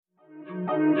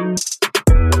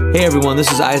Hey everyone,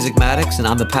 this is Isaac Maddox, and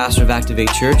I'm the pastor of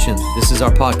Activate Church, and this is our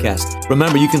podcast.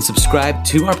 Remember, you can subscribe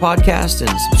to our podcast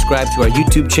and subscribe to our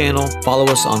YouTube channel.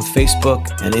 Follow us on Facebook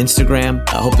and Instagram.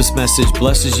 I hope this message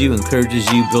blesses you,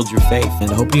 encourages you, builds your faith,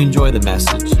 and I hope you enjoy the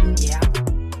message.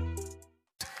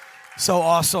 So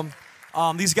awesome.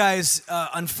 These guys,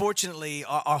 unfortunately,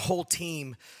 our whole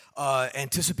team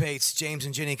anticipates James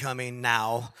and Jenny coming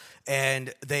now,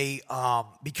 and they,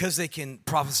 because they can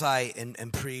prophesy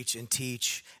and preach and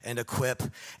teach and equip,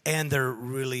 and they're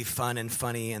really fun and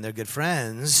funny and they're good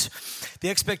friends, the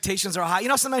expectations are high. You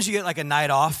know, sometimes you get like a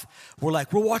night off. We're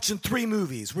watching 3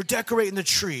 movies. We're decorating the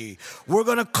tree. We're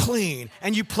going to clean.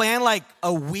 And you plan like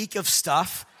a week of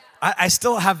stuff. I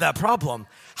still have that problem.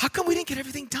 How come we didn't get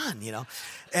everything done, you know?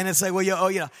 And it's like,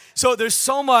 well, So there's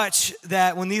so much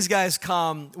that when these guys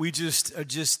come, we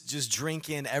just drink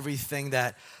in everything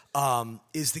that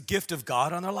is the gift of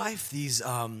God on their life. These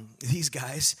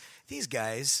guys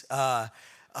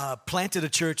planted a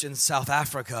church in South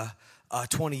Africa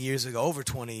 20 years ago, over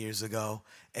 20 years ago.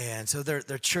 And so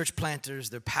they're church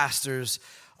planters, they're pastors,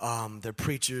 they're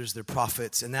preachers, they're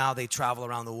prophets, and now they travel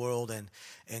around the world, and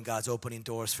God's opening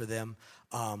doors for them.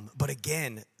 But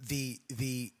again, the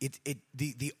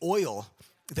oil,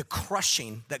 the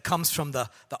crushing that comes from the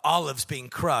olives being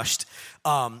crushed,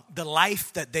 the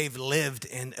life that they've lived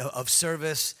in of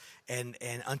service and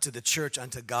unto the church,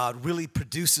 unto God, really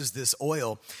produces this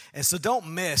oil. And so don't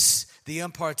miss the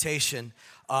impartation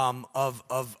of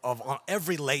on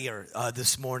every layer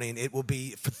this morning. It will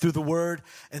be through the word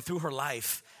and through her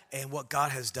life and what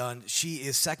God has done. She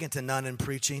is second to none in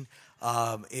preaching.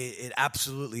 It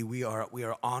absolutely, we are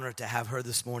honored to have her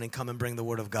this morning come and bring the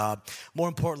word of God. More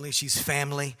importantly, she's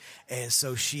family, and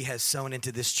so she has sown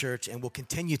into this church and will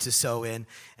continue to sow in,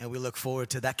 and we look forward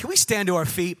to that. Can we stand to our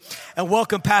feet and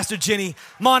welcome Pastor Jenny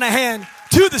Monahan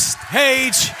to the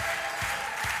stage?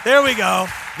 There we go.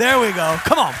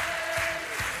 Come on.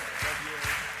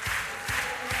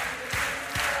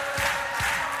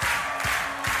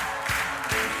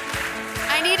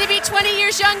 I need to be 20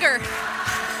 years younger.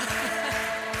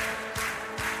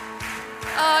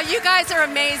 Oh, you guys are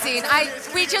amazing.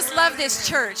 We just love this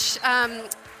church.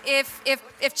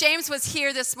 If James was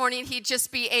here this morning, he'd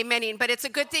just be amening. But it's a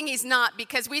good thing he's not,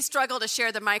 because we struggle to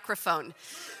share the microphone.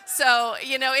 So,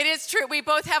 it is true. We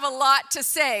both have a lot to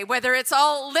say. Whether it's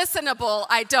all listenable,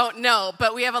 I don't know.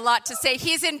 But we have a lot to say.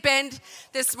 He's in Bend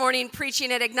this morning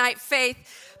preaching at Ignite Faith.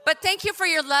 But thank you for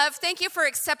your love. Thank you for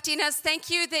accepting us.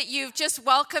 Thank you that you've just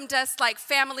welcomed us like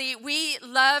family. We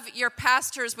love your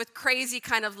pastors with crazy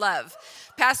kind of love.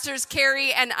 Pastors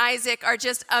Carrie and Isaac are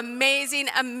just amazing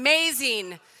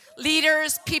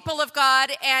leaders, people of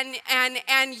God,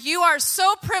 and you are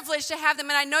so privileged to have them,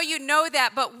 and I know you know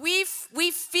that, but we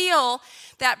feel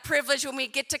that privilege when we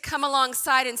get to come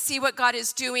alongside and see what God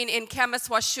is doing in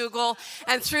Kamaswashugal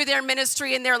and through their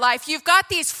ministry in their life. You've got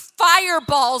these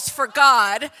fireballs for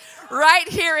God right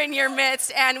here in your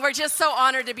midst, and we're just so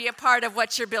honored to be a part of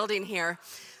what you're building here.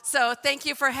 So thank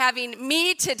you for having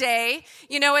me today.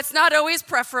 It's not always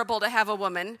preferable to have a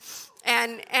woman.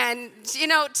 And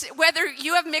whether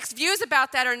you have mixed views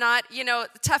about that or not,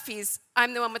 toughies,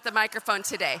 I'm the one with the microphone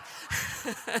today.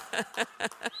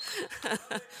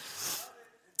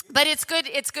 But it's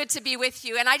good to be with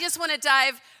you. And I just want to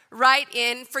dive right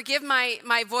in. Forgive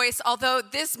my voice, although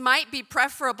this might be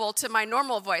preferable to my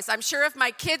normal voice. I'm sure if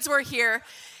my kids were here,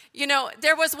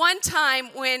 there was one time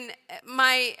when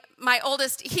my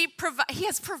oldest, he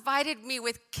has provided me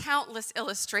with countless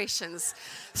illustrations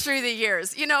through the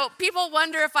years. People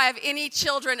wonder if I have any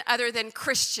children other than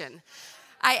Christian.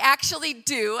 I actually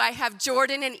do. I have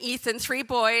Jordan and Ethan, 3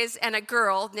 boys, and a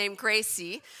girl named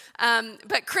Gracie.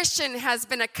 But Christian has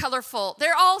been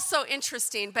they're all so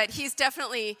interesting, but he's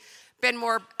definitely been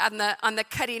more on the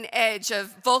cutting edge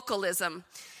of vocalism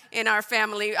in our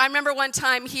family. I remember one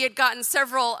time he had gotten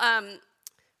several,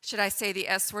 should I say the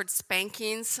S word,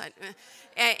 spankings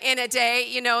in a day.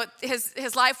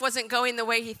 His life wasn't going the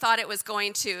way he thought it was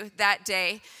going to that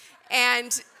day.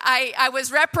 And I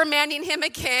was reprimanding him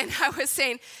again. I was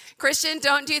saying, Christian,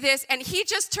 don't do this. And he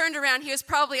just turned around. He was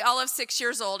probably all of 6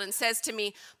 years old and says to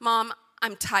me, Mom,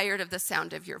 I'm tired of the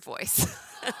sound of your voice.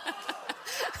 And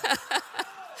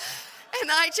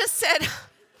I just said,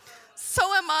 so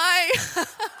am I.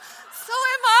 So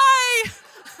am I.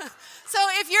 So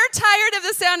if you're tired of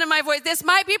the sound of my voice, this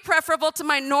might be preferable to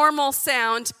my normal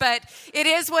sound, but it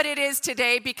is what it is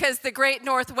today because the great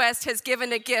Northwest has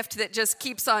given a gift that just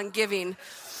keeps on giving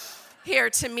here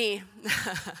to me.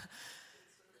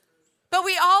 But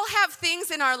we all have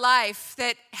things in our life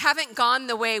that haven't gone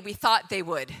the way we thought they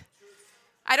would.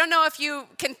 I don't know if you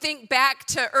can think back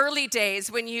to early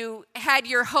days when you had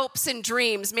your hopes and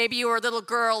dreams. Maybe you were a little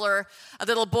girl or a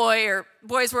little boy, or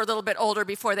boys were a little bit older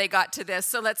before they got to this.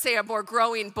 So let's say a more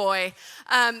growing boy,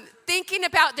 thinking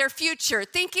about their future,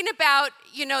 thinking about,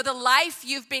 the life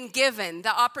you've been given,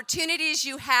 the opportunities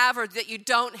you have or that you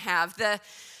don't have, the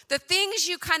things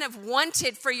you kind of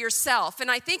wanted for yourself. And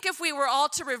I think if we were all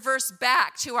to reverse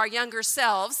back to our younger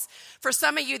selves, for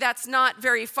some of you, that's not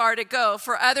very far to go.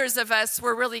 For others of us,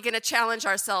 we're really going to challenge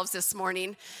ourselves this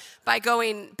morning by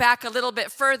going back a little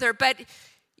bit further. But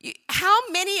how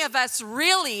many of us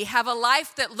really have a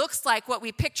life that looks like what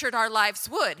we pictured our lives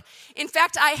would? In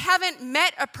fact, I haven't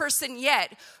met a person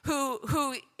yet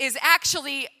who is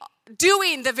actually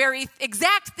doing the very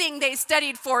exact thing they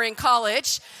studied for in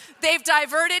college. They've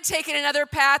diverted, taken another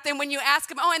path, and when you ask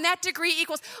them, and that degree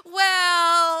equals,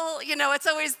 it's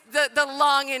always the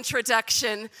long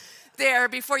introduction there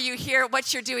before you hear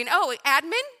what you're doing. Oh,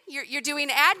 admin? You're doing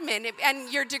admin,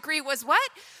 and your degree was what?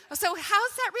 So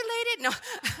how's that related? No.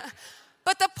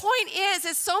 But the point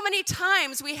is so many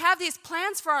times we have these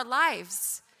plans for our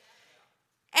lives,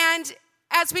 and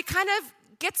as we kind of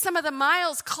get some of the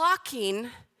miles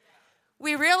clocking,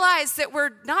 we realize that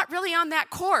we're not really on that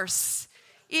course,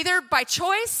 either by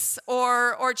choice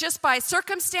or just by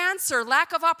circumstance or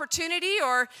lack of opportunity,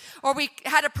 or we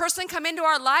had a person come into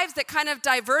our lives that kind of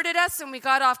diverted us and we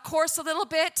got off course a little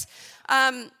bit.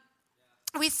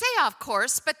 We say off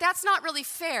course, but that's not really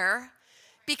fair,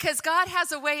 because God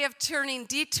has a way of turning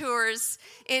detours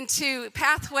into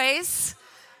pathways.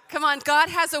 Come on, God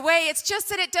has a way. It's just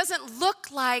that it doesn't look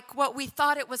like what we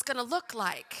thought it was going to look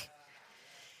like.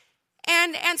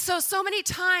 And so many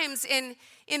times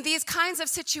in these kinds of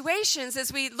situations,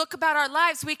 as we look about our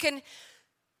lives, we can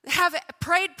have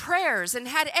prayed prayers and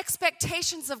had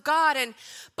expectations of God and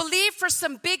believe for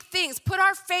some big things, put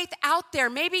our faith out there.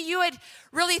 Maybe you had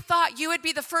really thought you would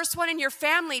be the first one in your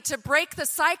family to break the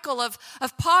cycle of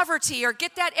poverty, or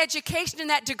get that education and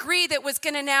that degree that was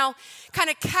going to now kind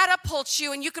of catapult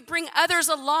you, and you could bring others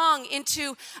along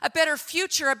into a better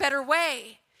future, a better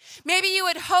way. Maybe you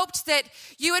had hoped that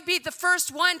you would be the first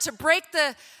one to break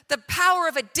the power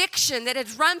of addiction that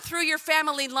had run through your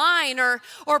family line, or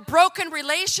broken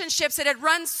relationships that had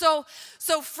run so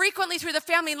frequently through the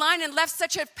family line and left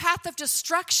such a path of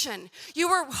destruction. You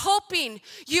were hoping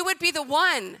you would be the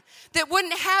one that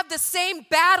wouldn't have the same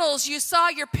battles you saw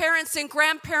your parents and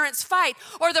grandparents fight,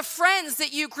 or the friends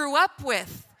that you grew up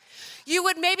with. You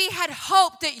would maybe had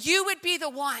hoped that you would be the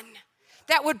one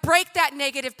that would break that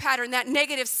negative pattern, that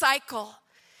negative cycle.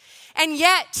 And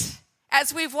yet,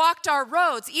 as we've walked our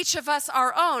roads, each of us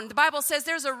our own, the Bible says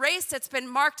there's a race that's been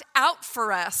marked out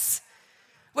for us,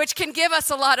 which can give us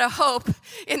a lot of hope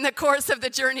in the course of the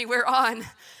journey we're on.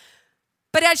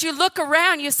 But as you look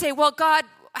around, you say, well, God,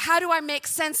 how do I make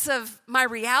sense of my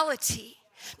reality?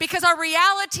 Because our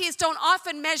realities don't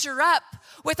often measure up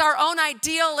with our own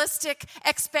idealistic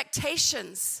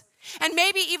expectations. And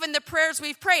maybe even the prayers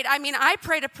we've prayed. I mean, I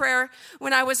prayed a prayer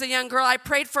when I was a young girl. I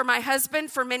prayed for my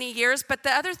husband for many years. But the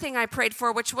other thing I prayed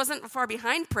for, which wasn't far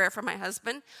behind prayer for my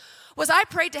husband, was I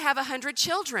prayed to have 100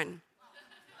 children.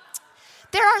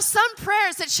 There are some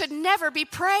prayers that should never be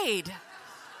prayed.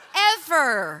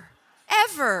 Ever.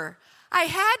 I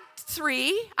had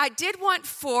 3. I did want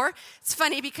 4. It's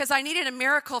funny because I needed a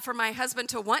miracle for my husband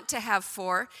to want to have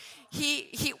 4.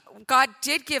 God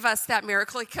did give us that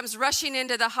miracle. He comes rushing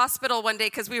into the hospital one day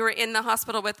because we were in the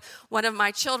hospital with one of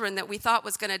my children that we thought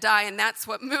was going to die, and that's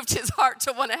what moved his heart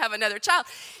to want to have another child.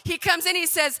 He comes in, he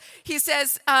says,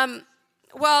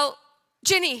 well,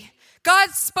 Jenny,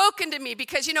 God's spoken to me,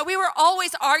 because, we were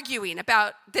always arguing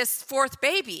about this 4th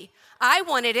baby. I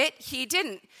wanted it, he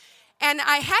didn't. And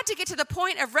I had to get to the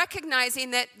point of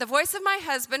recognizing that the voice of my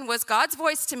husband was God's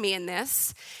voice to me in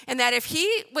this, and that if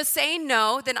he was saying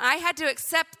no, then I had to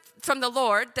accept from the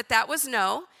Lord that was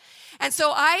no. And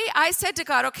so I said to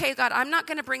God, okay, God, I'm not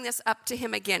going to bring this up to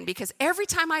him again, because every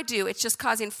time I do, it's just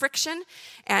causing friction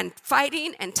and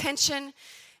fighting and tension,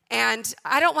 and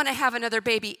I don't want to have another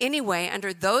baby anyway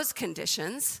under those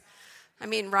conditions. I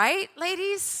mean, right,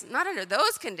 ladies? Not under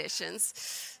those conditions.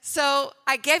 So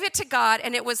I gave it to God,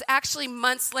 and it was actually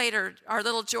months later, our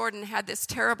little Jordan had this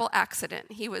terrible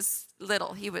accident. He was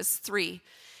little. He was 3.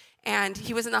 And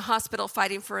he was in the hospital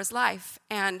fighting for his life.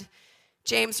 And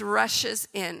James rushes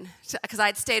in, because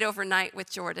I'd stayed overnight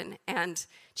with Jordan. And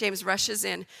James rushes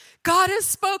in. God has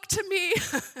spoke to me.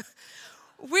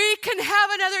 We can have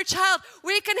another child.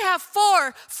 We can have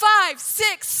 4, 5,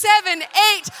 6, 7, 8.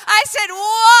 I said,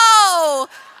 whoa.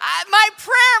 My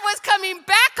prayer was coming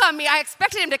back on me. I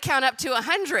expected him to count up to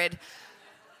 100.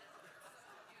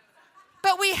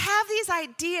 But we have these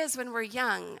ideas when we're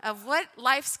young of what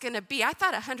life's going to be. I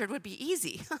thought 100 would be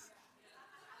easy.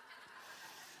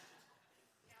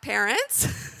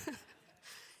 Parents,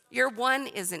 your one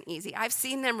isn't easy. I've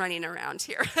seen them running around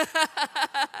here.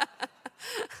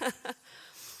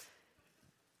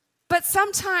 But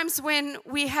sometimes when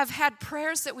we have had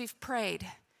prayers that we've prayed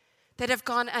that have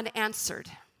gone unanswered,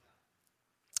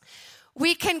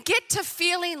 we can get to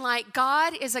feeling like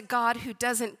God is a God who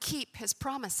doesn't keep his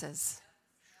promises.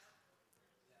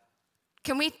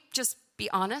 Can we just be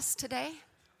honest today?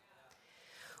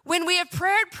 When we have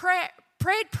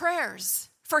prayed prayers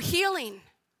for healing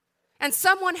and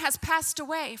someone has passed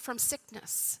away from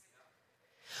sickness,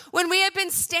 when we have been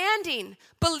standing,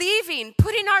 believing,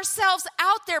 putting ourselves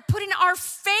out there, putting our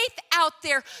faith out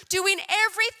there, doing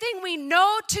everything we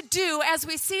know to do as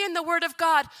we see in the Word of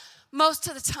God most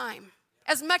of the time,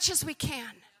 as much as we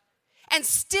can, and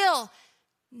still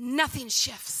nothing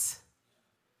shifts.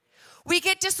 We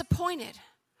get disappointed.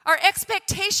 Our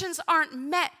expectations aren't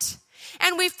met.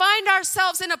 And we find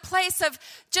ourselves in a place of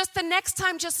just the next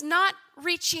time just not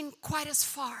reaching quite as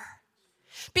far.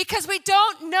 Because we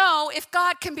don't know if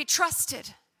God can be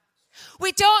trusted.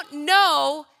 We don't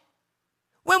know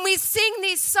when we sing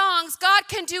these songs, God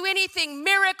can do anything,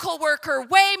 miracle worker,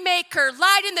 way maker,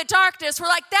 light in the darkness. We're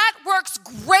like, that works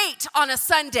great on a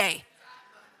Sunday.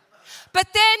 But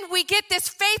then we get this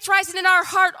faith rising in our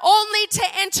heart only to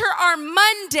enter our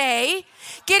Monday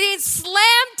getting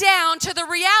slammed down to the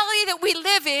reality that we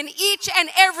live in each and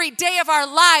every day of our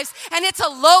lives, and it's a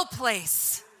low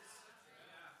place.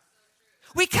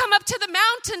 We come up to the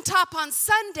mountaintop on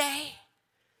Sunday,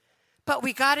 but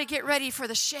we got to get ready for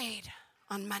the shade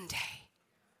on Monday.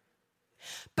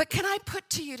 But can I put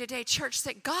to you today, church,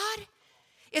 that God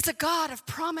is a God of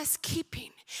promise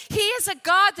keeping. He is a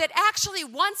God that actually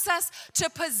wants us to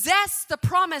possess the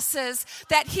promises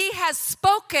that he has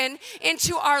spoken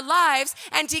into our lives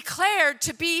and declared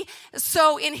to be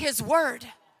so in his word.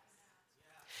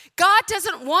 God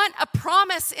doesn't want a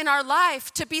promise in our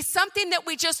life to be something that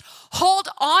we just hold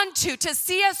on to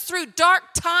see us through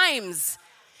dark times,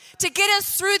 to get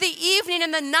us through the evening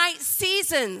and the night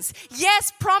seasons.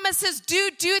 Yes, promises do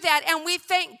that, and we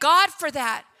thank God for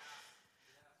that.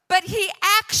 But he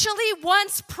actually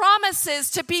wants promises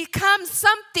to become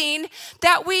something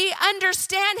that we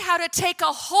understand how to take a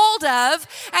hold of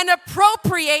and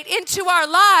appropriate into our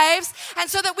lives, and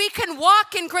so that we can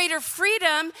walk in greater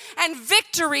freedom and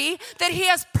victory that he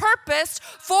has purposed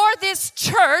for this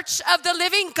church of the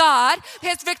living God,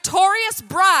 his victorious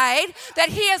bride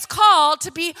that he has called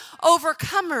to be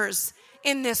overcomers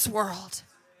in this world.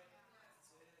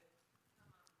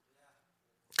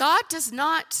 God does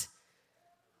not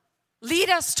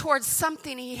lead us towards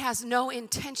something he has no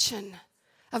intention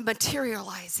of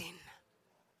materializing.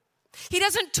 He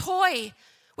doesn't toy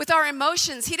with our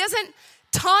emotions. He doesn't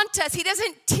taunt us. He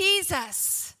doesn't tease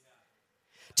us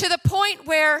to the point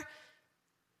where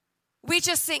we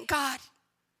just think, God,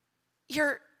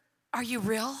 are you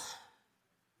real?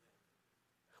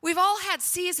 We've all had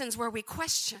seasons where we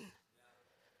question.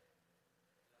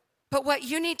 But what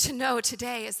you need to know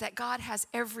today is that God has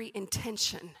every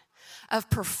intention of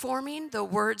performing the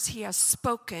words he has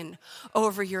spoken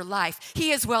over your life.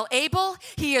 He is well able,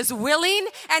 he is willing,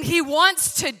 and he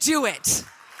wants to do it.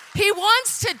 He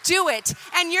wants to do it,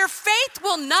 and your faith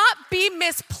will not be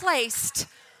misplaced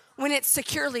when it's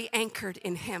securely anchored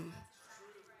in him.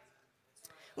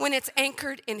 When it's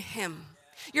anchored in him.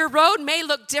 Your road may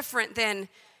look different than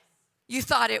you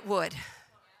thought it would.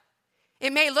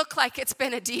 It may look like it's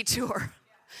been a detour.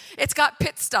 It's got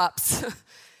pit stops.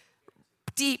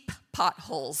 Deep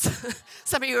potholes.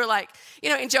 Some of you are like,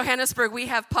 in Johannesburg, we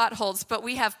have potholes, but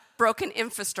we have broken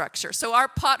infrastructure. So our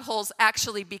potholes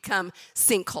actually become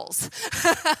sinkholes.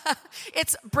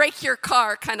 It's break your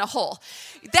car kind of hole.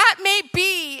 That may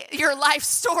be your life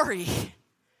story,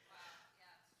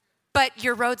 but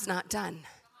your road's not done.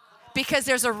 Because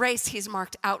there's a race he's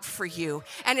marked out for you.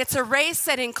 And it's a race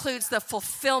that includes the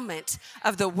fulfillment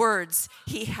of the words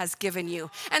he has given you.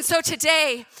 And so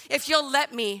today, if you'll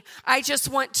let me, I just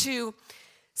want to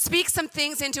speak some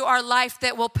things into our life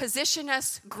that will position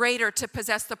us greater to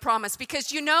possess the promise.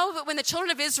 Because you know that when the children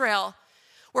of Israel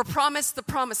were promised the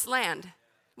promised land,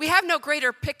 we have no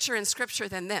greater picture in Scripture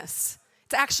than this.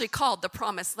 It's actually called the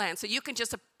promised land. So you can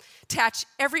just attach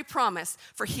every promise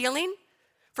for healing,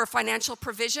 for financial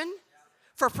provision,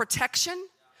 for protection,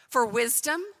 for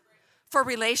wisdom, for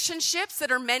relationships that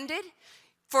are mended,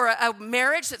 for a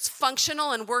marriage that's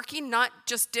functional and working, not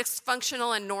just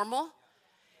dysfunctional and normal.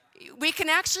 We can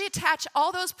actually attach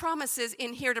all those promises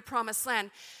in here to promised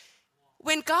land.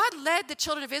 When God led the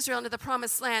children of Israel into the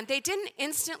promised land, they didn't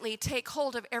instantly take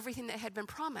hold of everything that had been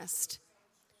promised.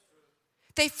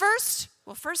 There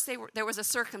was a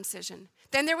circumcision.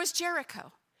 Then there was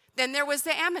Jericho. Then there was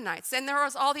the Ammonites. Then there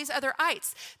was all these other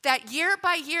ites. That year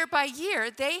by year by year,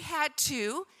 they had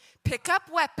to pick up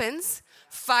weapons,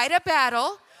 fight a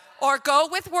battle, or go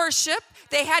with worship.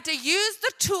 They had to use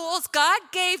the tools God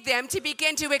gave them to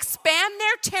begin to expand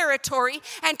their territory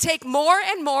and take more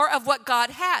and more of what God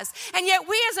has. And yet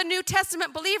we as a New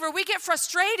Testament believer, we get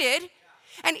frustrated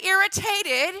and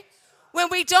irritated when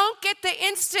we don't get the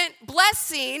instant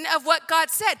blessing of what God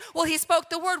said. Well, he spoke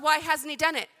the word. Why hasn't he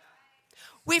done it?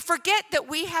 We forget that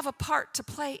we have a part to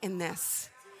play in this.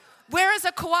 Where is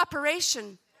a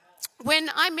cooperation? When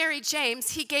I married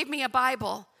James, he gave me a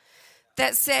Bible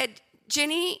that said,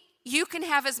 Jenny, you can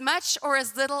have as much or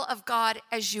as little of God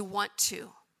as you want to.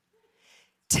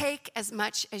 Take as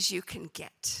much as you can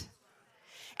get.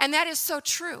 And that is so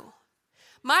true.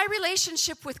 My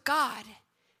relationship with God,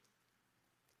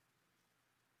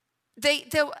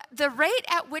 the rate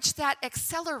at which that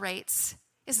accelerates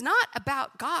is not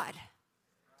about God.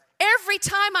 Every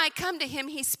time I come to him,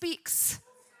 he speaks.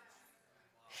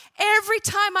 Every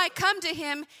time I come to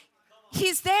him,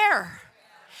 he's there.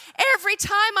 Every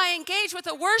time I engage with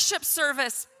a worship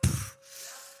service,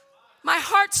 my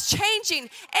heart's changing.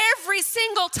 Every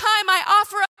single time I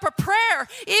offer up a prayer,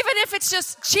 even if it's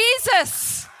just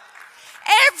Jesus,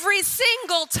 every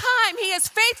single time he is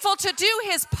faithful to do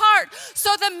his part.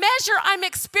 So the measure I'm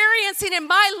experiencing in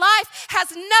my life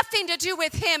has nothing to do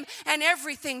with him and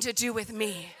everything to do with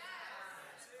me.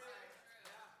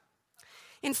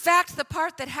 In fact, the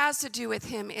part that has to do with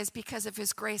him is because of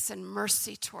his grace and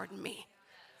mercy toward me,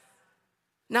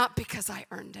 not because I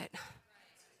earned it.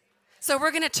 So we're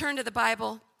going to turn to the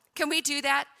Bible. Can we do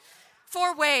that?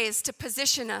 4 ways to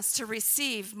position us to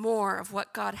receive more of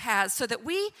what God has so that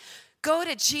we go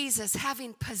to Jesus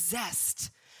having possessed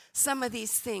some of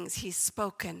these things he's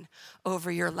spoken over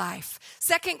your life.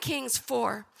 2 Kings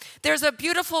 4. There's a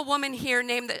beautiful woman here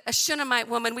named a Shunammite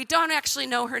woman. We don't actually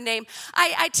know her name.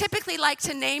 I typically like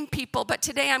to name people, but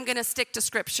today I'm going to stick to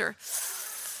scripture.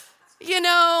 You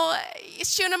know,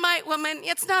 Shunammite woman,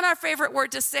 it's not our favorite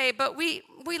word to say, but we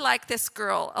like this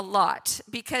girl a lot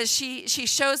because she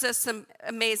shows us some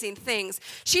amazing things.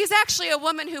 She's actually a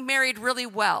woman who married really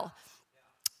well.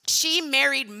 She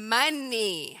married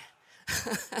money.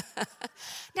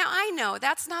 Now, I know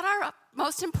that's not our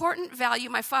most important value.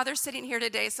 My father's sitting here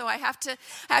today, so I have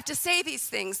to say these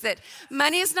things, that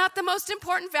money is not the most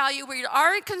important value. We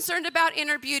are concerned about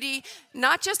inner beauty,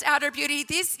 not just outer beauty.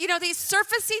 These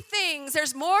surfacey things,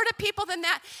 there's more to people than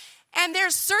that, and there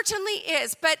certainly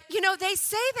is. But, they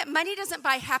say that money doesn't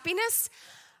buy happiness.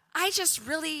 I just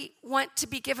really want to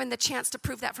be given the chance to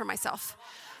prove that for myself.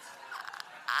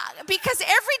 Because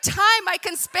every time I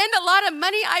can spend a lot of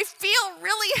money, I feel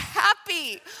really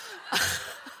happy.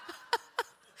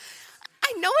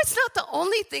 I know it's not the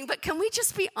only thing, but can we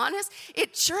just be honest?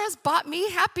 It sure has bought me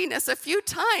happiness a few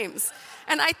times.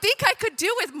 And I think I could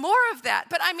do with more of that.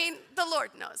 But the Lord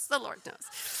knows. The Lord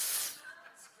knows.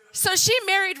 So she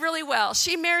married really well.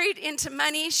 She married into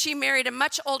money. She married a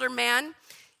much older man.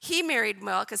 He married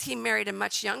well because he married a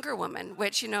much younger woman,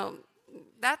 which,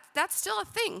 that's still a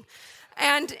thing.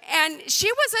 And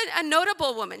she was a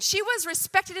notable woman. She was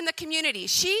respected in the community.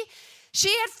 She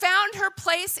had found her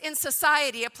place in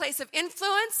society, a place of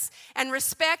influence and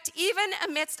respect, even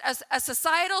amidst a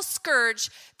societal scourge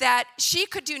that she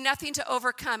could do nothing to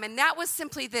overcome. And that was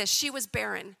simply this: she was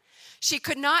barren. She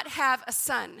could not have a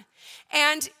son.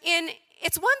 And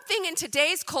it's one thing in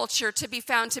today's culture to be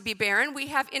found to be barren. We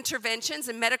have interventions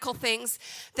and medical things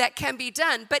that can be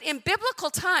done. But in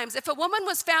biblical times, if a woman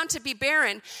was found to be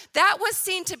barren, that was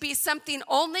seen to be something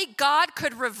only God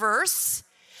could reverse.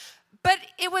 But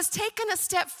it was taken a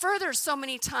step further so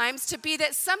many times to be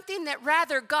that something that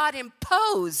rather God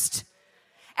imposed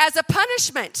as a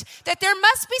punishment, that there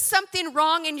must be something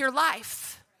wrong in your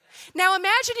life. Now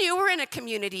imagine you were in a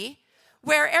community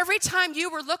where every time you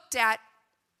were looked at,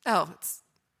 I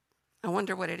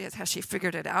wonder what it is. Has she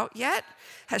figured it out yet?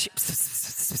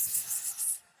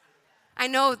 I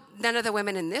know none of the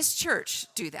women in this church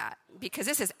do that because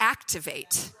this is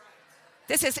activate.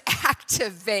 This is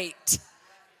activate.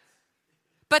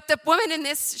 But the woman in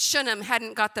this Shunem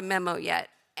hadn't got the memo yet.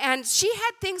 And she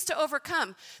had things to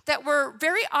overcome that were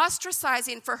very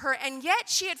ostracizing for her, and yet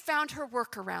she had found her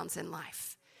workarounds in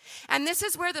life. And this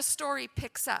is where the story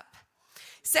picks up.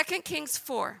 2 Kings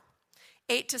 4.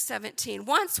 8-17.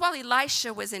 Once while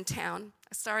Elisha was in town,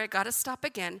 I got to stop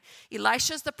again.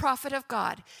 Elisha's the prophet of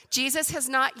God. Jesus has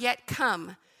not yet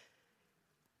come.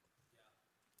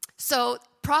 So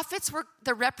prophets were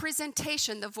the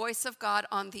representation, the voice of God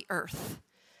on the earth.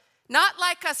 Not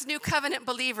like us new covenant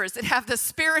believers that have the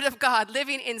Spirit of God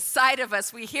living inside of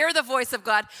us. We hear the voice of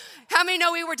God. How many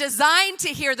know we were designed to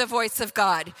hear the voice of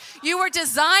God? You were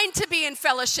designed to be in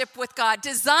fellowship with God,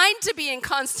 designed to be in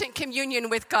constant communion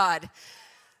with God.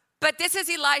 But this is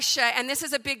Elisha, and this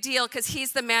is a big deal because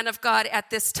he's the man of God at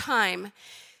this time.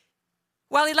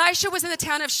 While Elisha was in the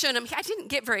town of Shunem, I didn't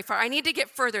get very far. I need to get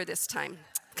further this time.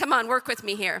 Come on, work with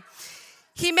me here.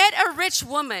 He met a rich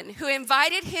woman who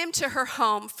invited him to her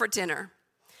home for dinner.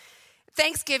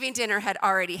 Thanksgiving dinner had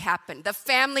already happened. The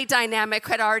family dynamic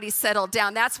had already settled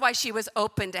down. That's why she was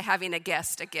open to having a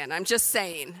guest again. I'm just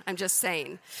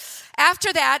saying.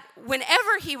 After that,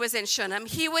 whenever he was in Shunem,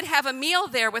 he would have a meal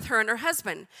there with her and her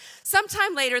husband.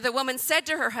 Sometime later, the woman said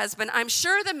to her husband, "I'm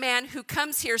sure the man who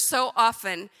comes here so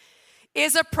often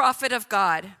is a prophet of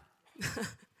God."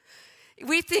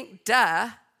 We think, duh.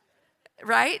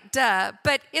 Right? Duh.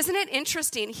 But isn't it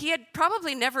interesting? He had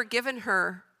probably never given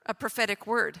her a prophetic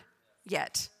word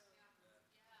yet.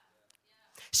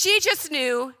 She just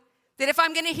knew that if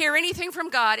I'm going to hear anything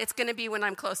from God, it's going to be when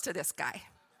I'm close to this guy.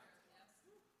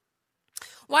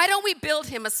 Why don't we build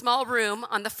him a small room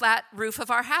on the flat roof of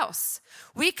our house?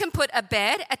 We can put a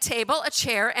bed, a table, a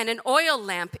chair, and an oil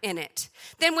lamp in it.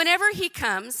 Then whenever he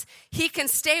comes, he can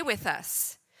stay with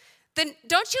us. Then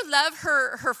don't you love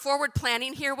her forward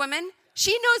planning here, women?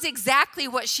 She knows exactly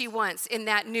what she wants in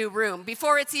that new room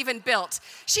before it's even built.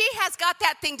 She has got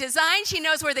that thing designed. She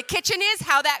knows where the kitchen is,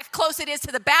 how that close it is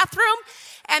to the bathroom,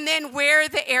 and then where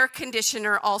the air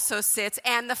conditioner also sits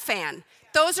and the fan.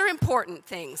 Those are important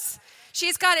things.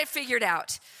 She's got it figured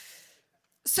out.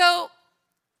 So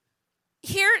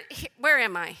here, where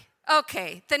am I?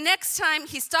 Okay, the next time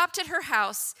he stopped at her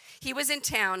house, he was in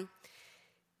town.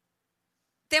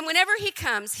 Then whenever he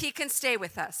comes, he can stay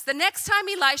with us. The next time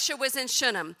Elisha was in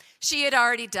Shunem, she had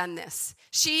already done this.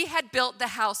 She had built the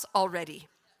house already.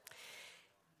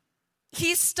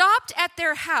 He stopped at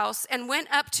their house and went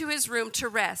up to his room to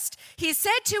rest. He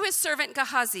said to his servant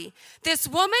Gehazi, "This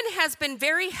woman has been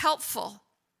very helpful."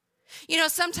 You know,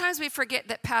 sometimes we forget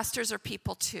that pastors are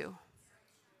people too.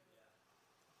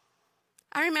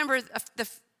 I remember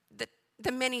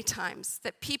the many times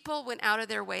that people went out of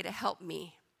their way to help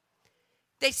me.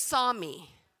 They saw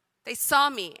me. They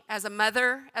saw me as a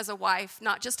mother, as a wife,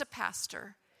 not just a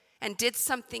pastor, and did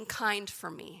something kind for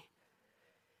me.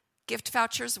 Gift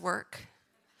vouchers work.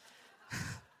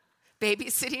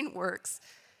 Babysitting works.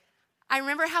 I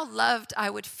remember how loved I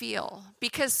would feel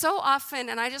because so often,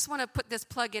 and I just want to put this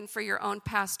plug in for your own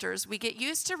pastors, we get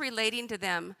used to relating to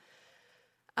them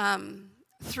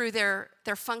through their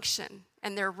function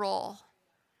and their role.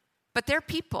 But they're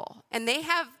people, and they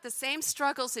have the same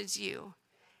struggles as you.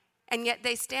 And yet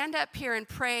they stand up here and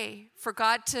pray for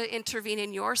God to intervene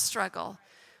in your struggle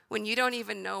when you don't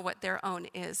even know what their own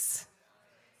is.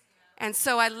 And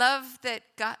so I love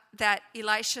that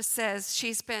Elisha says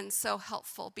she's been so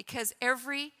helpful because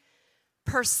every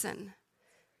person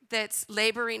that's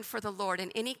laboring for the Lord in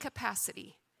any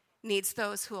capacity needs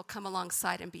those who will come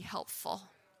alongside and be helpful.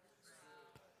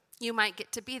 You might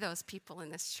get to be those people in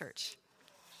this church.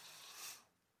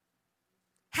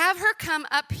 Have her come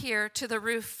up here to the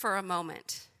roof for a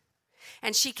moment.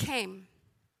 And she came.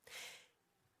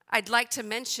 I'd like to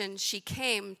mention she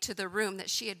came to the room that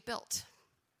she had built,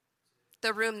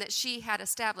 the room that she had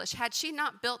established. Had she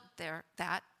not built there'd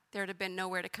have been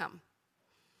nowhere to come.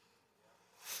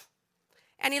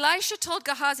 And Elisha told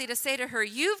Gehazi to say to her,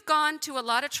 "You've gone to a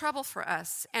lot of trouble for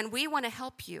us, and we want to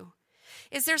help you.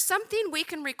 Is there something we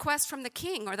can request from the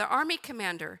king or the army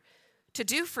commander to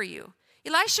do for you?"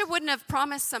 Elisha wouldn't have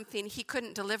promised something he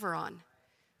couldn't deliver on.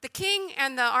 The king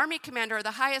and the army commander are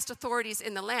the highest authorities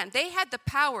in the land. They had the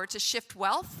power to shift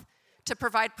wealth, to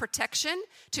provide protection,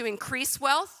 to increase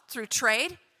wealth through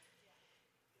trade.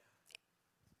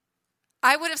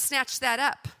 I would have snatched that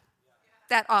up,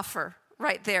 that offer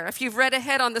right there. If you've read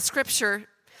ahead on the scripture,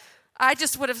 I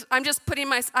would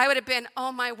have been,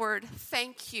 oh my word,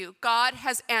 thank you. God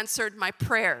has answered my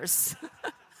prayers.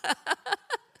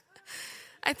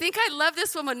 I think I love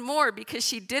this woman more because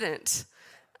she didn't.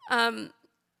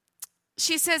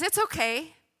 She says, "It's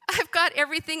okay. I've got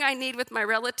everything I need with my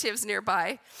relatives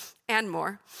nearby and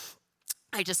more."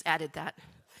 I just added that.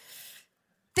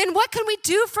 "Then what can we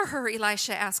do for her?"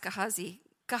 Elisha asked Gehazi.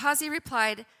 Gehazi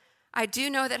replied, "I do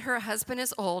know that her husband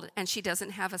is old and she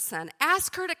doesn't have a son.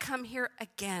 Ask her to come here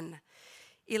again."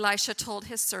 Elisha told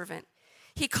his servant.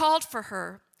 He called for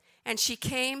her, and she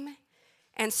came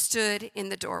and stood in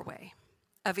the doorway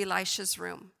of Elisha's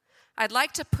room. I'd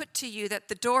like to put to you that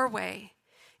the doorway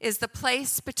is the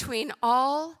place between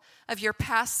all of your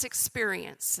past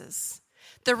experiences,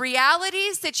 the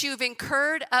realities that you've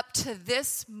incurred up to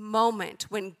this moment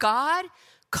when God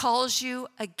calls you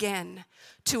again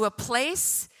to a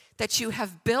place that you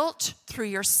have built through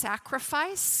your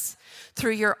sacrifice,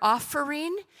 through your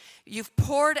offering. You've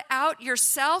poured out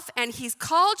yourself, and he's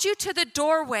called you to the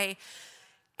doorway.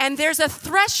 And there's a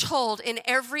threshold in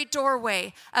every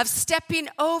doorway of stepping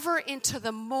over into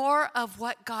the more of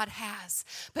what God has.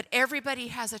 But everybody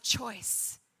has a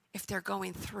choice if they're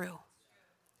going through.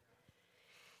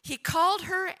 He called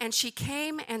her, and she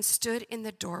came and stood in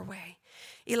the doorway.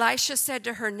 Elisha said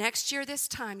to her, "Next year this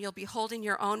time, you'll be holding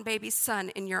your own baby son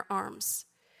in your arms."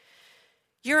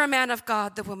 "You're a man of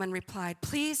God," the woman replied.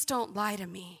 "Please don't lie to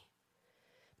me."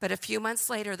 But a few months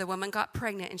later, the woman got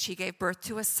pregnant, and she gave birth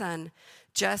to a son,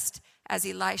 just as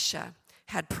Elisha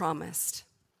had promised.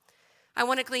 I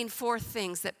want to glean 4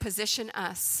 things that position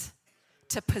us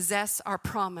to possess our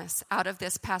promise out of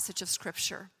this passage of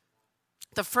Scripture.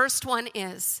 The first one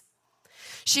is,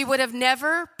 she would have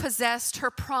never possessed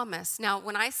her promise. Now,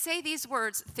 when I say these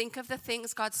words, think of the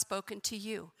things God's spoken to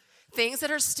you, things that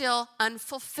are still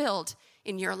unfulfilled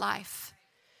in your life.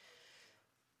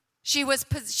 She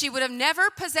would have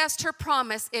never possessed her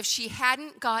promise if she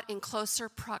hadn't got in closer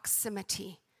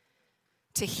proximity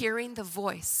to hearing the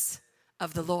voice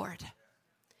of the Lord.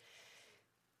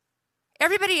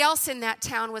 Everybody else in that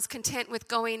town was content with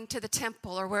going to the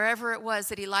temple or wherever it was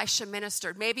that Elisha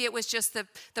ministered. Maybe it was just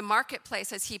the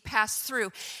marketplace as he passed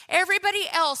through. Everybody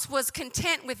else was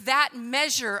content with that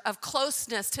measure of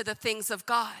closeness to the things of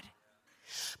God.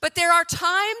 But there are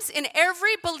times in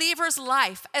every believer's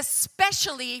life,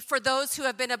 especially for those who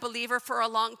have been a believer for a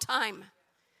long time,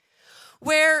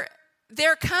 where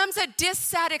there comes a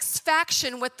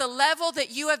dissatisfaction with the level that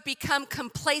you have become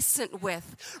complacent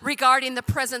with regarding the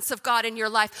presence of God in your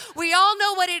life. We all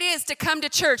know what it is to come to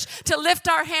church, to lift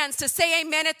our hands, to say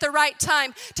amen at the right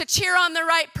time, to cheer on the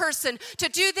right person, to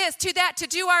do this, to that, to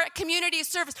do our community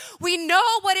service. We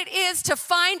know what it is to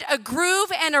find a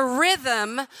groove and a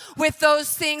rhythm with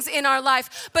those things in our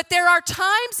life. But there are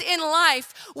times in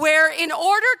life where in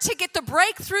order to get the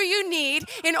breakthrough you need,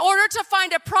 in order to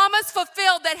find a promise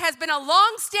fulfilled that has been a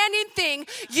long-standing thing,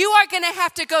 you are going to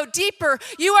have to go deeper.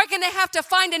 You are going to have to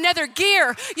find another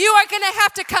gear. You are going to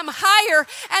have to come higher.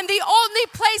 And the only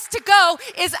place to go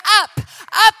is up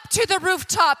to the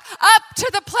rooftop, up to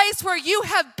the place where you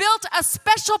have built a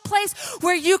special place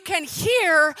where you can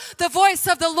hear the voice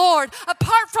of the Lord.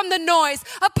 Apart from the noise,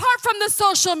 apart from the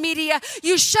social media,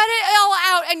 you shut it all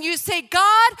out and you say,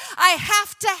 God, I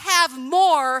have to have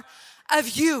more of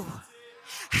you.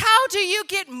 How do you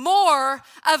get more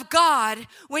of God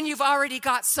when you've already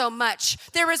got so much?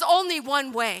 There is only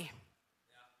one way.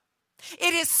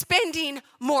 It is spending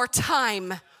more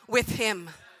time with Him.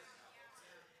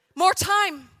 More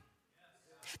time.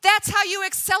 That's how you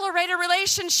accelerate a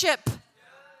relationship.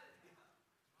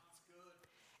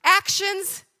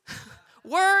 Actions,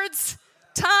 words,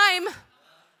 time.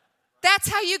 That's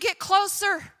how you get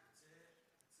closer.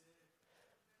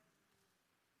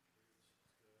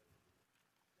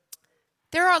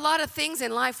 There are a lot of things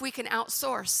in life we can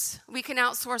outsource. We can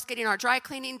outsource getting our dry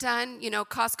cleaning done. You know,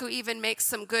 Costco even makes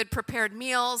some good prepared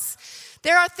meals.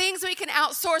 There are things we can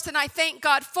outsource, and I thank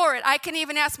God for it. I can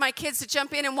even ask my kids to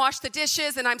jump in and wash the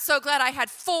dishes, and I'm so glad I had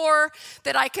 4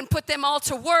 that I can put them all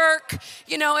to work.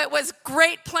 You know, it was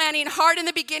great planning, hard in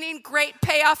the beginning, great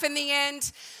payoff in the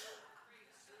end.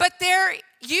 But there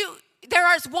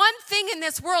is one thing in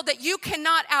this world that you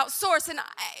cannot outsource, and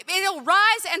it'll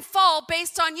rise and fall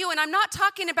based on you. And I'm not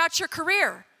talking about your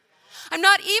career. I'm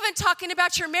not even talking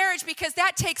about your marriage, because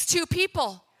that takes 2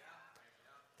 people.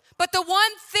 But the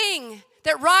one thing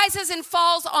that rises and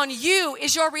falls on you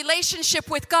is your relationship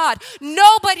with God.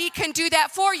 Nobody can do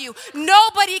that for you.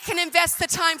 Nobody can invest the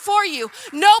time for you.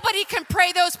 Nobody can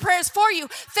pray those prayers for you.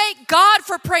 Thank God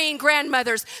for praying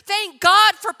grandmothers. Thank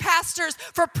God for pastors,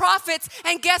 for prophets,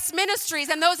 and guest ministries,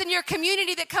 and those in your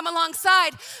community that come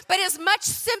alongside. But as much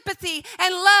sympathy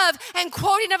and love and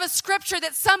quoting of a scripture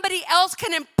that somebody else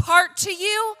can impart to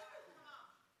you,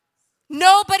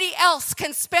 nobody else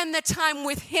can spend the time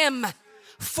with Him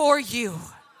for you.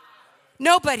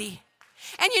 Nobody.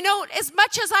 And you know, as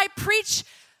much as I preach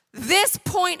this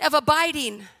point of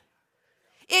abiding,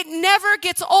 it never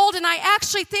gets old. And I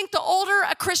actually think the older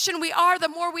a Christian we are, the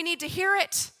more we need to hear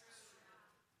it.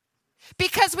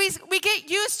 Because we get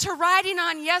used to riding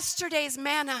on yesterday's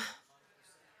manna.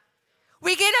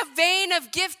 We get a vein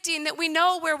of gifting that we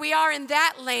know where we are in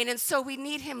that lane, and so we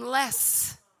need Him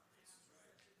less.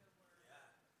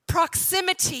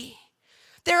 Proximity.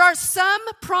 There are some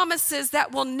promises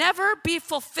that will never be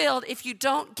fulfilled if you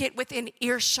don't get within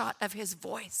earshot of his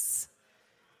voice.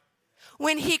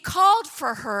 When he called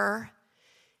for her,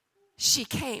 she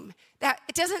came. That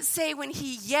it doesn't say when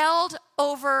he yelled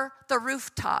over the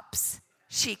rooftops,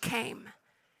 she came.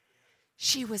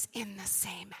 She was in the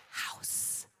same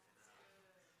house.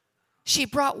 She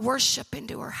brought worship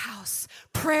into her house,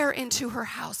 prayer into her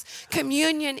house,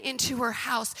 communion into her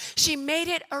house. She made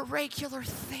it a regular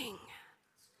thing.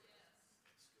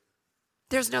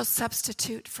 There's no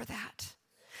substitute for that.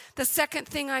 The second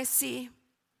thing I see,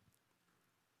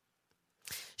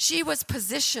 she was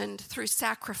positioned through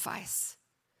sacrifice.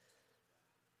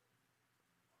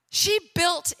 She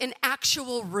built an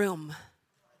actual room.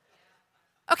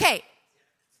 Okay,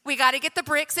 we got to get the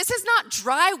bricks. This is not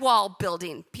drywall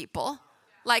building, people,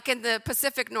 like in the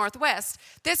Pacific Northwest.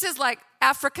 This is like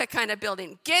Africa kind of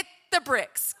building. Get the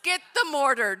bricks, get the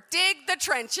mortar, dig the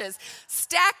trenches,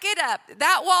 stack it up.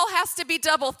 That wall has to be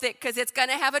double thick because it's going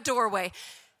to have a doorway.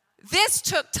 This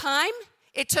took time.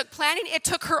 It took planning. It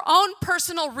took her own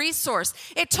personal resource.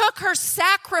 It took her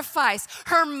sacrifice,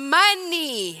 her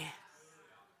money.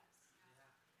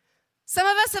 Some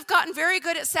of us have gotten very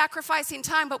good at sacrificing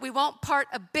time, but we won't part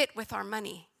a bit with our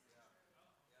money.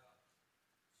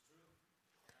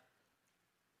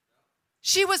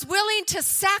 She was willing to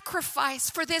sacrifice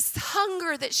for this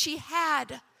hunger that she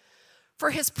had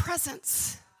for his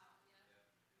presence.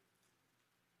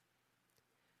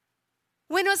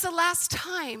 When was the last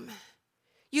time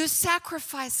you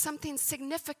sacrificed something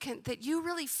significant that you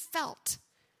really felt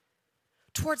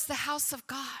towards the house of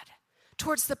God,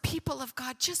 towards the people of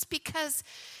God, just because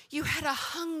you had a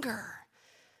hunger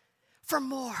for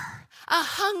more, a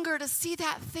hunger to see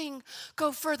that thing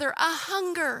go further, a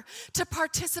hunger to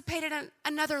participate at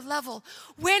another level?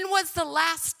 When was the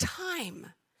last time?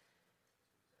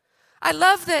 I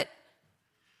love that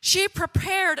she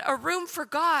prepared a room for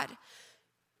God.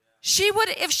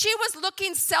 If she was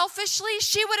looking selfishly,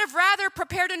 she would have rather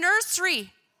prepared a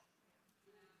nursery.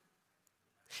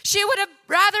 She would have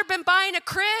rather been buying a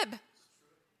crib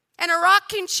and a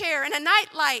rocking chair and a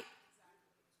nightlight.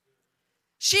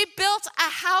 She built a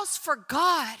house for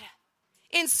God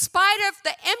in spite of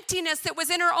the emptiness that was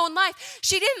in her own life.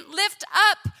 She didn't lift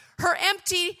up her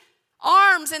empty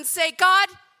arms and say, God,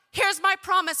 here's my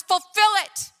promise, fulfill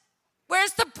it.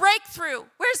 Where's the breakthrough?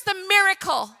 Where's the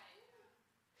miracle?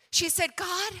 She said,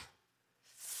 God,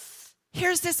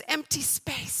 here's this empty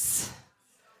space.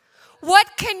 What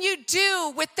can you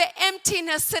do with the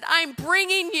emptiness that I'm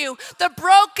bringing you? The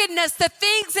brokenness, the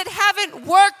things that haven't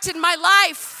worked in my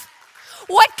life.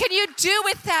 What can you do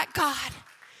with that, God?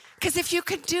 Because if you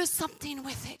can do something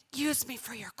with it, use me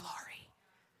for your glory.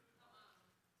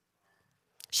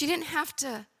 She didn't have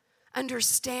to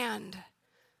understand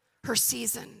her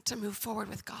season to move forward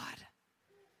with God.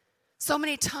 So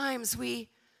many times we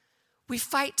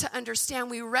fight to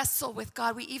understand. We wrestle with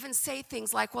God. We even say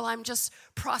things like, well, I'm just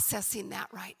processing that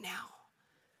right now.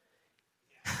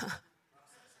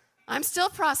 I'm still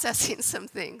processing some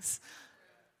things.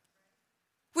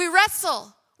 We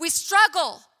wrestle. We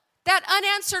struggle. That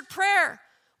unanswered prayer.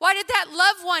 Why did that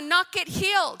loved one not get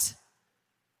healed?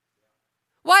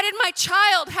 Why did my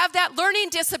child have that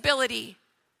learning disability?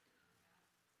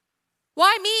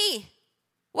 Why me?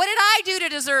 What did I do to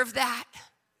deserve that?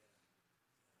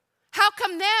 How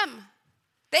come them?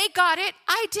 They got it.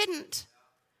 I didn't.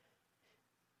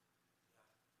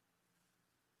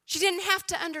 She didn't have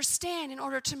to understand in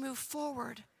order to move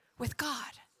forward with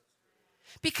God.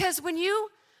 Because when you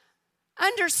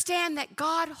understand that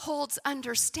God holds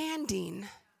understanding,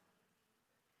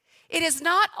 it is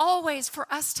not always for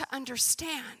us to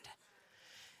understand.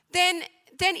 Then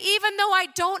even though I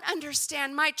don't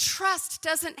understand, my trust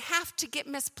doesn't have to get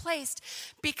misplaced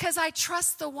because I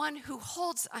trust the one who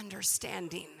holds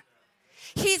understanding.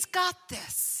 He's got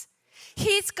this.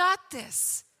 He's got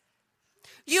this.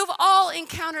 You've all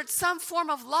encountered some form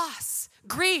of loss,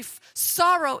 grief,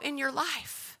 sorrow in your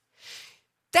life.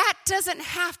 That doesn't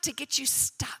have to get you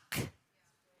stuck.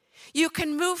 You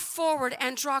can move forward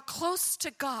and draw close to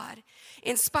God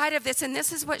in spite of this. And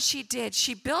this is what she did.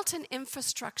 She built an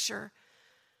infrastructure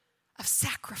of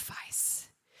sacrifice.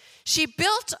 She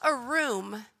built a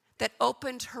room that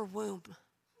opened her womb.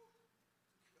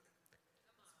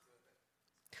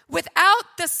 Without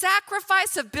the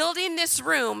sacrifice of building this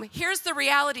room, here's the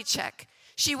reality check.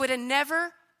 She would have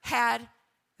never had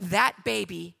that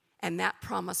baby and that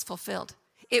promise fulfilled.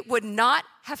 It would not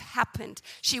have happened.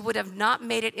 She would have not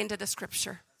made it into the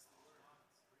scripture.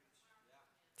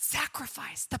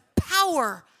 Sacrifice, the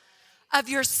power of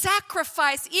your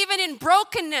sacrifice, even in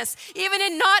brokenness, even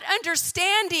in not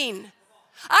understanding.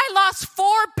 I lost 4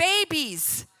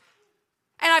 babies,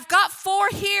 and I've got 4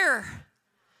 here.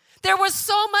 There was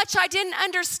so much I didn't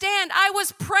understand. I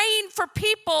was praying for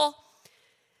people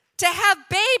to have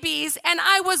babies, and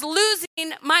I was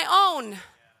losing my own.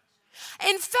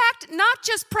 In fact, not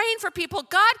just praying for people,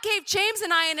 God gave James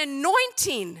and I an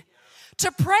anointing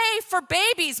to pray for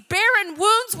babies. Barren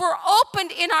wounds were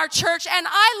opened in our church, and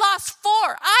I lost 4.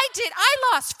 I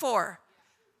lost 4.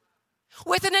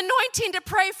 With an anointing to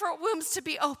pray for wombs to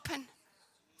be open.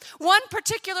 One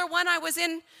particular one, I was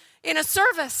in a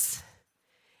service,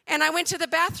 and I went to the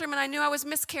bathroom, and I knew I was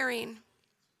miscarrying.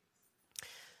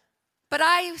 But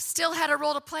I still had a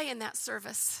role to play in that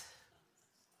service.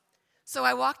 So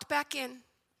I walked back in.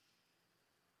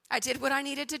 I did what I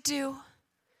needed to do.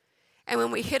 And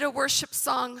when we hit a worship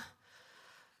song,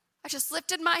 I just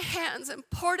lifted my hands and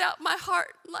poured out my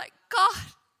heart like, God,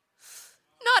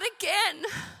 not again.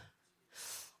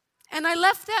 And I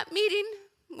left that meeting,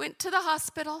 went to the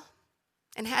hospital,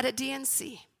 and had a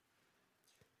DNC.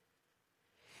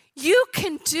 You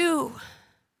can do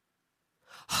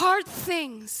hard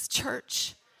things,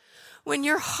 church, when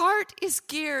your heart is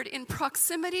geared in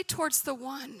proximity towards the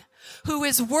one who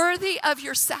is worthy of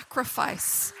your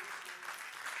sacrifice.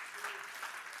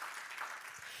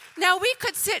 Now, we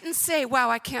could sit and say, wow,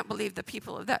 I can't believe the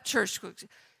people of that church.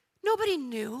 Nobody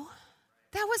knew.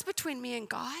 That was between me and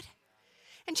God.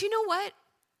 And you know what?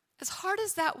 As hard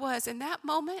as that was in that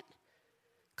moment,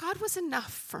 God was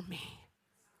enough for me.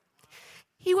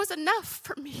 He was enough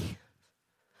for me.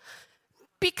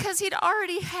 Because he'd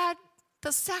already had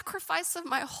the sacrifice of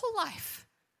my whole life.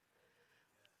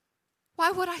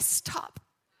 Why would I stop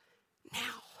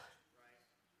now?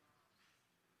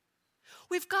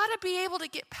 We've got to be able to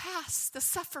get past the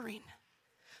suffering,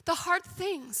 the hard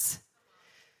things,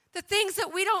 the things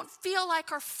that we don't feel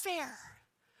like are fair.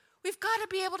 We've got to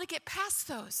be able to get past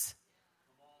those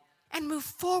and move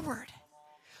forward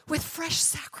with fresh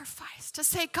sacrifice to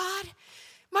say, God,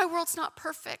 my world's not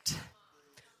perfect,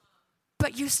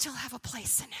 but you still have a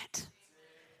place in it.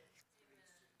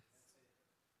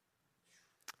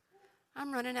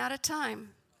 I'm running out of time.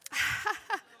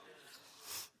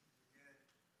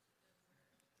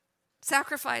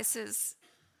 Sacrifice is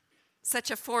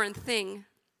such a foreign thing.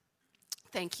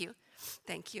 Thank you.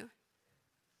 Thank you.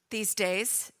 These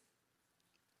days,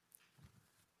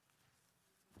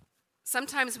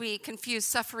 sometimes we confuse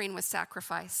suffering with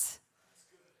sacrifice.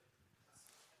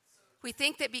 We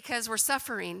think that because we're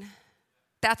suffering,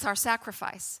 that's our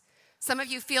sacrifice. Some of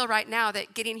you feel right now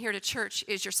that getting here to church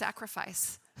is your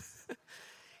sacrifice.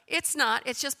 It's not.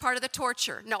 It's just part of the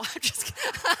torture. No, I'm just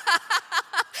kidding.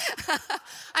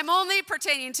 I'm only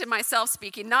pertaining to myself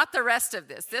speaking, not the rest of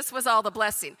this. This was all the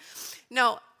blessing.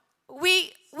 No,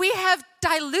 we have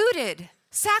diluted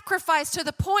sacrifice to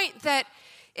the point that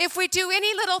if we do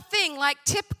any little thing like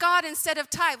tip God instead of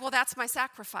tithe, well, that's my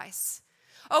sacrifice.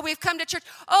 Oh, we've come to church.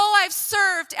 Oh, I've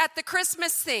served at the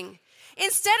Christmas thing.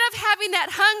 Instead of having that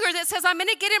hunger that says, I'm going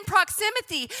to get in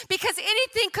proximity because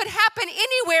anything could happen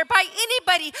anywhere by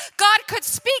anybody. God could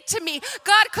speak to me.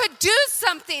 God could do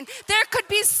something. There could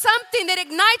be something that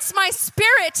ignites my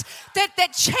spirit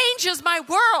that changes my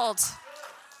world.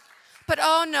 But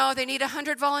oh no, they need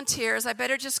 100 volunteers. I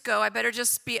better just go. I better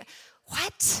just be.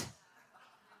 What?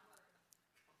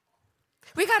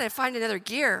 We got to find another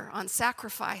gear on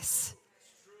sacrifice.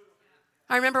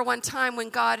 I remember one time when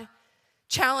God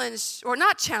challenged, or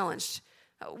not challenged,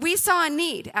 we saw a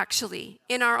need actually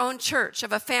in our own church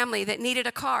of a family that needed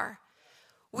a car.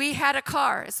 We had a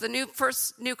car. It's the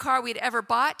first new car we'd ever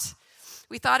bought.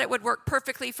 We thought it would work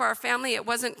perfectly for our family. It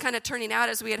wasn't kind of turning out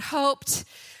as we had hoped.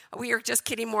 We were just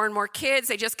getting more and more kids.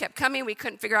 They just kept coming. We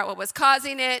couldn't figure out what was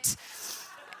causing it.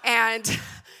 And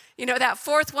you know, that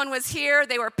fourth one was here.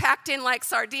 They were packed in like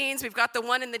sardines. We've got the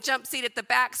one in the jump seat at the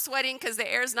back sweating because the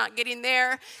air's not getting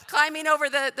there, climbing over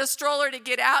the stroller to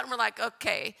get out. And we're like,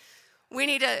 okay, we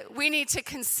need to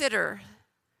consider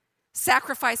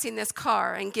sacrificing this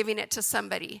car and giving it to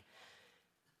somebody.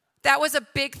 That was a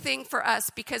big thing for us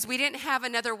because we didn't have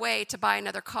another way to buy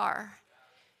another car.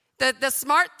 The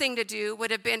smart thing to do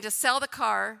would have been to sell the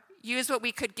car, use what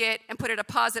we could get, and put a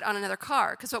deposit on another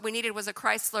car because what we needed was a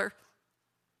Chrysler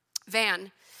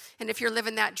van. And if you're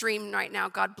living that dream right now,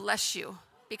 God bless you,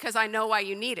 because I know why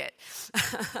you need it.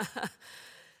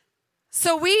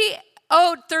 So we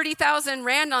owed 30,000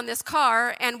 Rand on this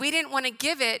car, and we didn't want to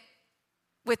give it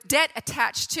with debt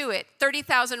attached to it.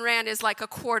 30,000 Rand is like a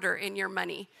quarter in your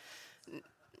money.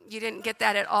 You didn't get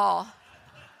that at all.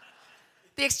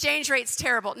 The exchange rate's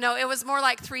terrible. No, it was more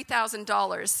like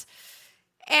 $3,000.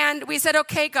 And we said,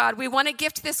 okay, God, we want to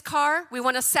gift this car. We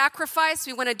want to sacrifice.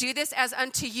 We want to do this as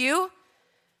unto you.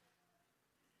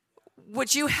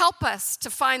 would you help us to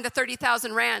find the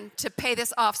 30,000 rand to pay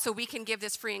this off so we can give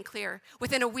this free and clear?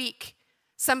 Within a week,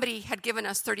 somebody had given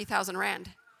us 30,000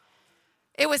 rand.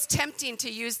 It was tempting to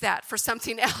use that for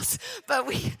something else, but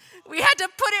we had to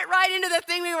put it right into the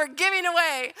thing we were giving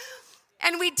away.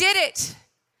 And we did it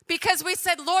because we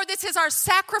said, Lord, this is our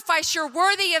sacrifice. You're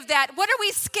worthy of that. What are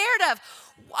we scared of?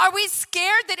 Are we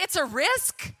scared that it's a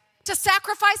risk to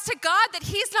sacrifice to God, that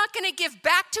he's not going to give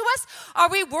back to us? Are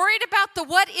we worried about the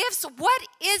what ifs? What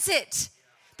is it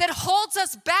that holds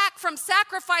us back from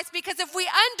sacrifice? Because if we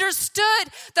understood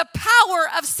the power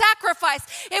of sacrifice,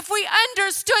 if we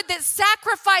understood that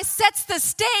sacrifice sets the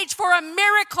stage for a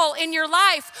miracle in your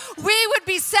life, we would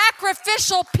be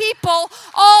sacrificial people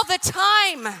all the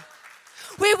time.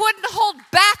 We wouldn't hold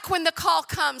back when the call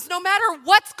comes. No matter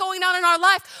what's going on in our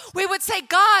life, we would say,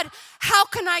 God, how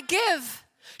can I give?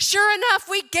 Sure enough,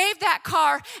 we gave that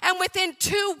car, and within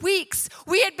 2 weeks,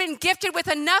 we had been gifted with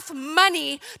enough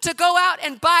money to go out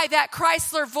and buy that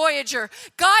Chrysler Voyager.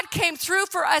 God came through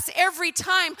for us every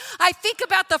time. I think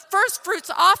about the first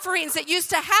fruits offerings that used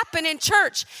to happen in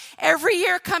church. Every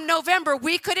year come November,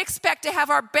 we could expect to have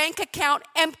our bank account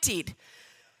emptied,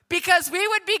 because we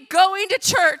would be going to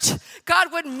church.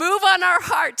 God would move on our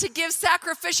heart to give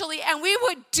sacrificially, and we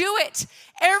would do it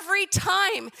every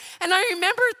time. And I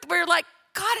remember we're like,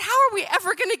 God, how are we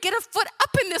ever going to get a foot up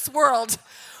in this world?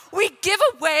 We give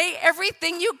away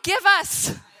everything you give us.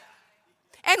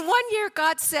 And one year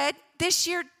God said, this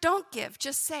year don't give,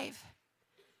 just save.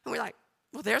 And we're like,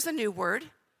 well, there's a new word.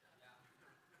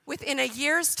 Within a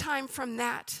year's time from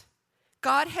that,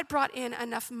 God had brought in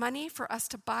enough money for us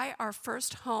to buy our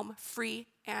first home free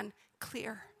and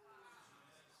clear.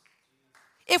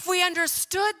 If we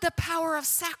understood the power of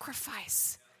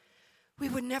sacrifice, we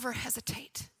would never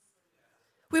hesitate.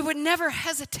 We would never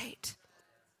hesitate.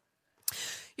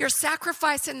 Your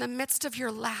sacrifice in the midst of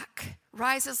your lack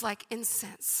rises like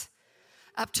incense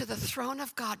up to the throne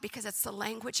of God, because it's the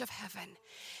language of heaven,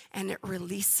 and it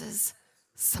releases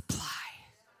supply.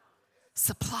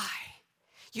 Supply.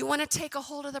 You want to take a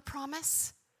hold of the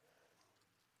promise?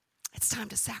 It's time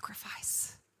to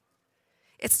sacrifice.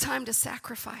 It's time to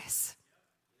sacrifice.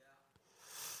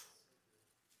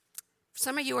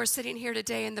 Some of you are sitting here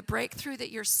today, and the breakthrough that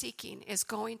you're seeking is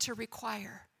going to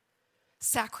require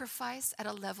sacrifice at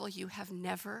a level you have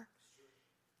never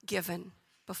given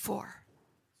before.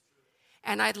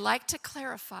 And I'd like to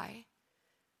clarify,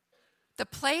 the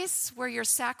place where your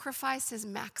sacrifice is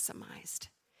maximized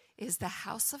is the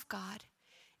house of God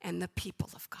and the people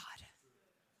of God.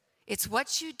 It's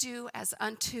what you do as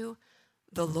unto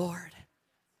the Lord.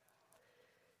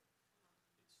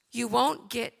 You won't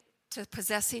get to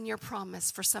possessing your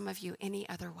promise, for some of you, any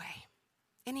other way.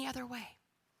 Any other way.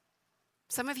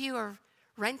 Some of you are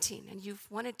renting and you've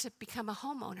wanted to become a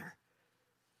homeowner.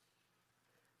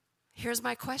 Here's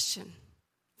my question.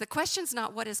 The question's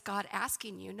not, what is God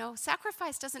asking you? No,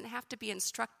 sacrifice doesn't have to be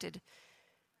instructed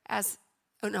as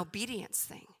an obedience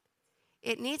thing.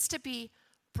 It needs to be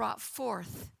brought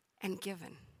forth and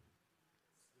given.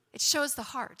 It shows the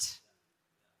heart.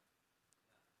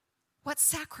 What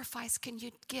sacrifice can you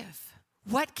give?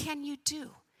 What can you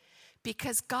do?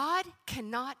 Because God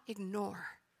cannot ignore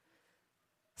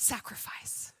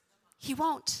sacrifice. He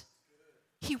won't.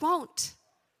 He won't.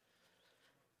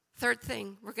 Third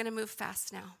thing, we're going to move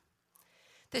fast now.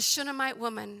 The Shunammite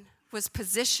woman was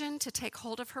positioned to take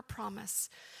hold of her promise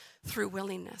through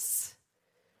willingness.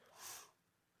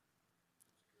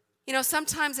 You know,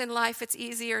 sometimes in life it's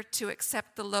easier to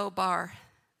accept the low bar,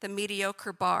 the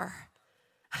mediocre bar,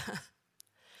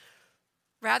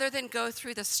 rather than go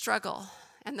through the struggle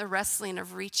and the wrestling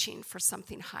of reaching for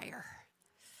something higher.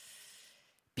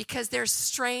 Because there's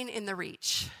strain in the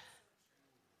reach.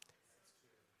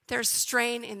 There's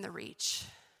strain in the reach.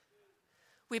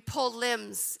 We pull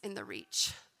limbs in the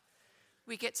reach.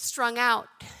 We get strung out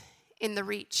in the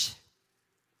reach.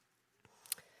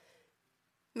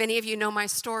 Many of you know my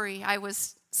story. I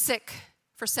was sick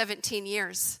for 17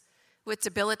 years with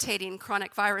debilitating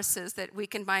chronic viruses that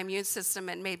weakened my immune system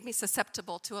and made me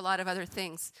susceptible to a lot of other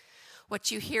things.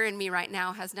 What you hear in me right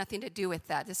now has nothing to do with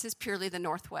that. This is purely the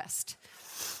Northwest.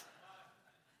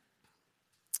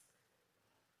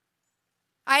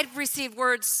 I'd received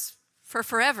words for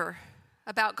forever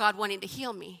about God wanting to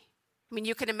heal me. I mean,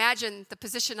 you can imagine the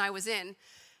position I was in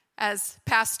as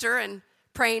pastor and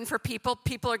praying for people.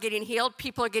 People are getting healed.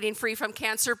 People are getting free from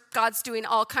cancer. God's doing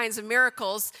all kinds of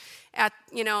miracles. And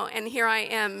here I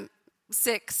am,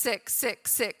 sick.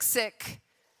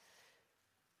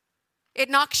 It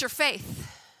knocks your faith.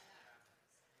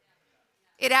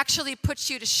 It actually puts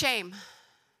you to shame.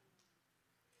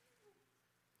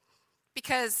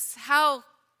 Because how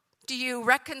Do you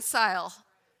reconcile?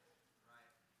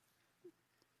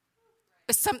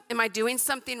 Am I doing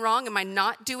something wrong? Am I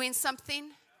not doing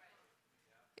something?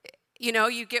 You know,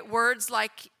 you get words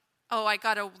like, oh, I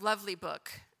got a lovely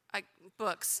book.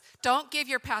 Books. Don't give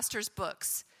your pastors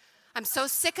books. I'm so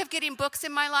sick of getting books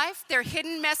in my life. They're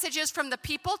hidden messages from the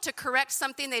people to correct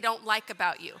something they don't like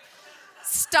about you.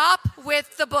 Stop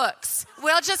with the books.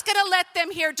 We're just going to let them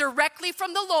hear directly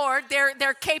from the Lord.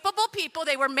 They're capable people.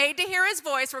 They were made to hear his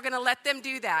voice. We're going to let them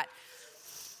do that.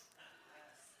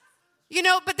 You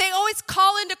know, but they always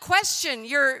call into question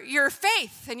your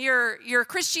faith and your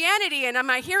Christianity. And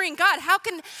am I hearing God? How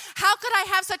could I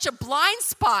have such a blind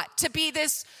spot to be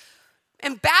this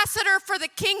ambassador for the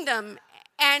kingdom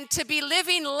and to be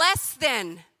living less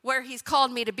than where he's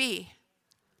called me to be?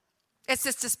 It's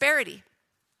this disparity.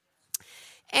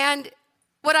 And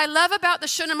what I love about the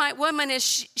Shunammite woman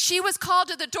is she was called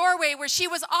to the doorway where she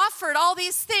was offered all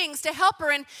these things to help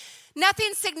her, and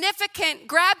nothing significant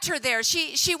grabbed her there.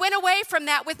 She went away from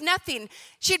that with nothing.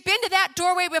 She'd been to that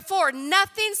doorway before.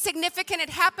 Nothing significant had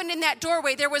happened in that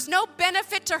doorway. There was no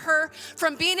benefit to her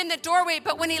from being in the doorway.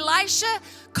 But when Elisha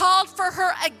called for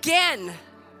her again,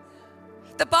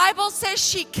 the Bible says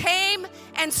she came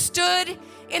and stood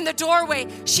in the doorway.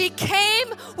 She came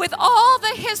with all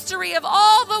the history of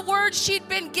all the words she'd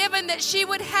been given that she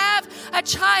would have a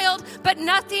child, but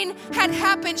nothing had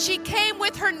happened. She came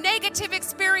with her negative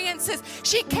experiences.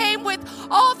 She came with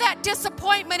all that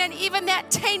disappointment and even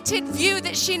that tainted view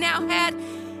that she now had,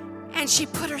 and she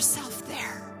put herself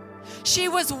there. She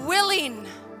was willing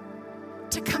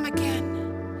to come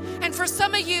again. And for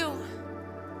some of you,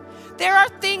 there are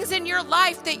things in your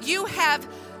life that you have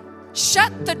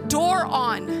shut the door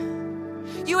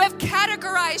on. You have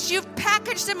categorized, you've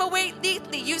packaged them away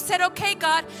neatly. You said, okay,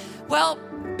 God, well,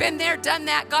 been there, done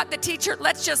that, got the teacher.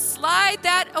 Let's just slide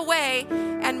that away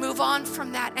and move on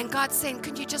from that. And God's saying,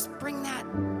 could you just bring that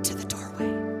to the doorway?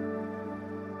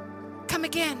 Come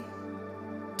again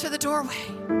to the doorway.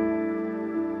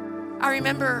 I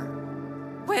remember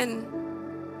when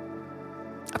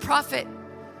a prophet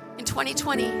in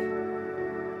 2020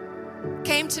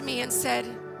 came to me and said,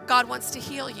 God wants to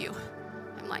heal you.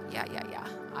 I'm like, yeah.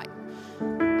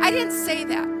 I didn't say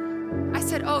that. I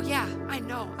said, oh yeah, I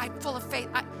know. I'm full of faith.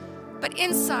 But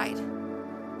inside,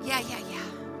 yeah.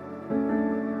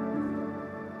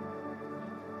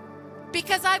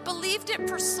 Because I believed it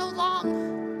for so long.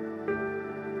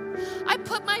 I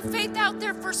put my faith out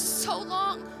there for so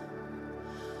long.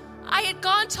 I had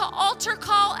gone to altar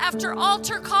call after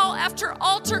altar call after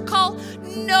altar call,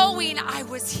 knowing I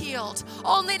was healed,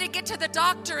 only to get to the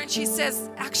doctor and she says,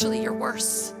 actually, you're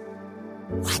worse.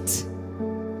 What?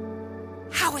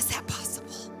 How is that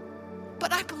possible?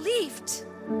 But I believed.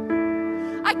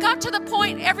 I got to the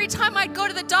point every time I'd go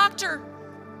to the doctor,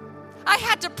 I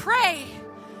had to pray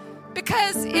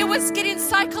because it was getting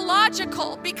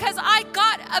psychological, because I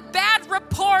got a bad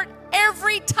report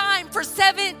every time for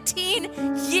 17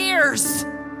 years.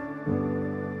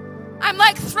 I'm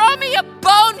like, throw me a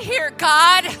bone here,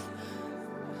 God.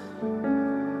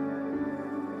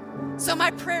 So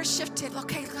my prayer shifted.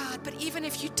 Okay, God, but even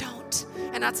if you don't,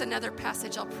 and that's another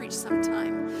passage I'll preach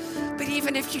sometime. But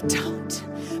even if you don't,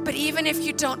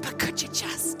 but could you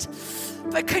just?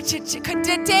 But could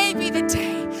today be the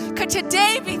day? Could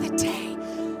today be the day?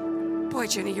 Boy,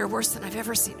 Jenny, you're worse than I've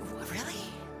ever seen. Really?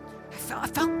 I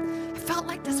felt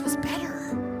like this was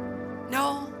better.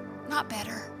 No, not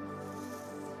better.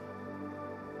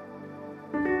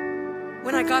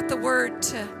 When I got the word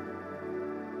to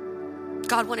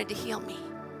God wanted to heal me,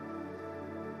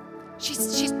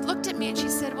 she looked at me and she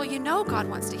said, well, you know God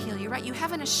wants to heal you, right? You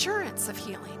have an assurance of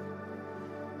healing.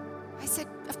 I said,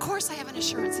 of course I have an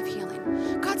assurance of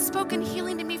healing. God's spoken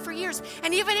healing to me for years.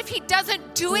 And even if he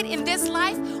doesn't do it in this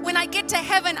life, when I get to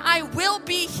heaven, I will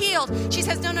be healed. She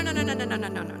says, no.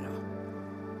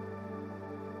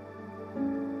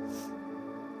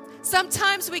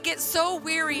 Sometimes we get so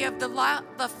weary of the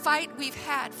fight we've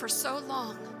had for so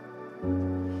long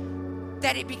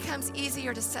that it becomes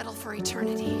easier to settle for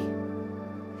eternity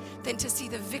than to see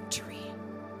the victory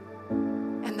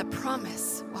and the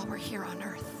promise while we're here on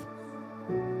earth.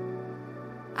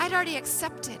 I'd already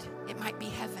accepted it might be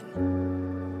heaven.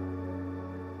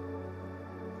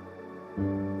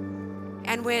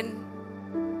 And when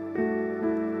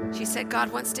she said,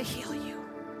 God wants to heal you,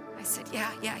 I said, yeah,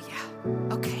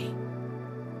 okay.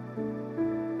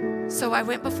 So I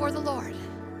went before the Lord.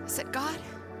 I said, God,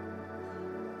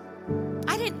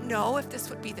 I didn't know if this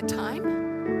would be the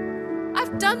time.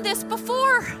 I've done this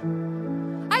before.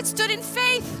 I've stood in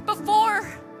faith before.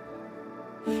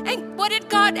 And what did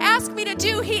God ask me to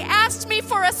do? He asked me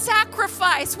for a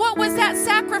sacrifice. What was that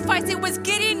sacrifice? It was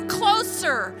getting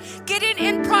closer, getting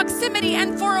in proximity.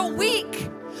 And for a week,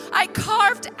 I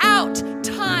carved out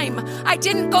time. I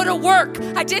didn't go to work.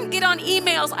 I didn't get on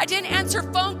emails. I didn't answer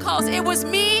phone calls. It was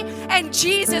me and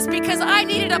Jesus, because I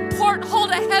needed a porthole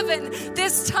to heaven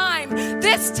this time.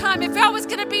 This time, if I was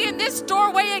going to be in this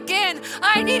doorway again,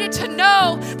 I needed to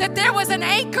know that there was an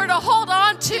anchor to hold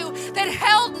on to that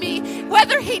held me,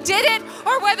 whether he did it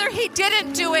or whether he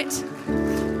didn't do it,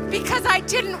 because I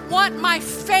didn't want my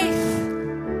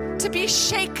faith to be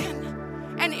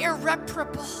shaken and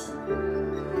irreparable.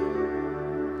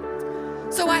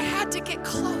 So I had to get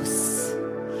close.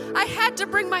 I had to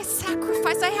bring my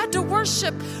sacrifice. I had to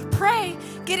worship, pray,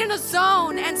 get in a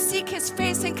zone, and seek his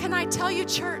face. And can I tell you,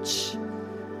 church,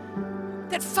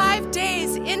 that 5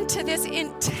 days into this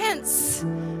intense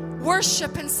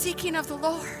worship and seeking of the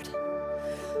Lord,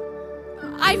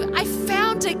 I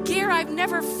found a gear I've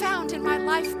never found in my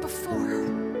life before.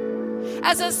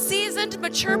 As a seasoned,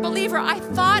 mature believer, I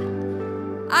thought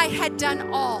I had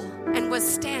done all and was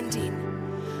standing.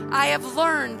 I have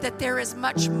learned that there is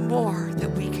much more that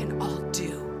we can all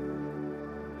do.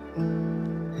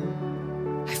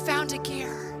 I found a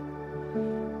gear,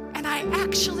 and I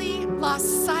actually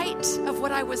lost sight of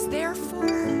what I was there for,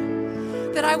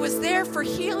 that I was there for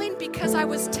healing, because I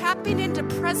was tapping into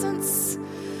presence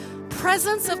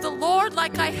of the Lord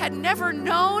like I had never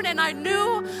known, and I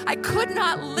knew I could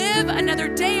not live another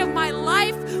day of my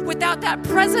life without that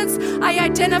presence. I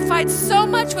identified so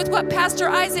much with what Pastor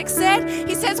Isaac said.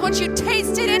 He says, once you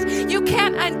tasted it, you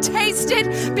can't untaste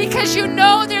it, because you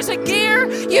know there's a gear,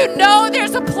 you know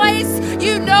there's a place,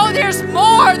 you know there's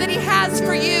more that he has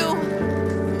for you.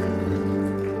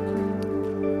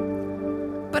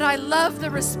 But I love the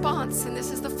response, and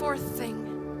this is the fourth thing.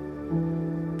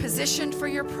 Positioned for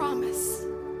your promise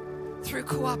through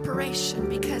cooperation,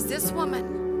 because this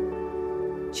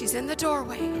woman, she's in the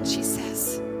doorway and she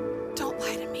says, don't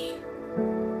lie to me.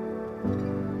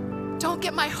 Don't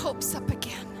get my hopes up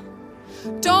again.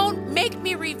 Don't make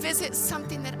me revisit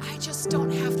something that I just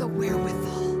don't have the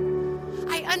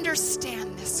wherewithal. I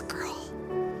understand this girl.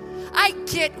 I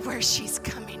get where she's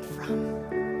coming from.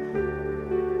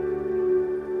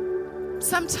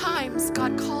 Sometimes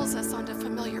God calls us onto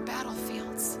familiar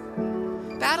battlefields.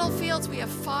 Battlefields we have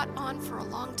fought on for a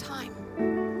long time.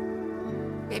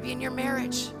 Maybe in your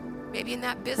marriage, maybe in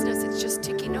that business that's just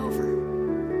ticking over.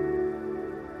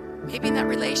 Maybe in that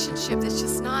relationship that's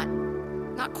just not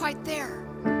quite there.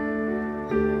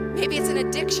 Maybe it's an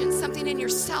addiction, something in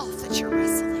yourself that you're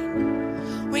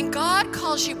wrestling. When God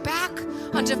calls you back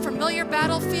onto a familiar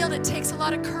battlefield, it takes a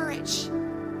lot of courage,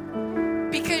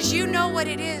 because you know what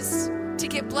it is to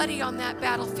get bloody on that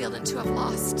battlefield and to have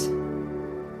lost.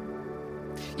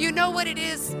 You know what it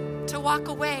is to walk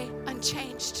away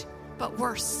unchanged, but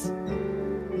worse.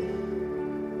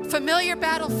 Familiar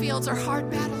battlefields are hard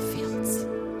battlefields,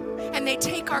 and they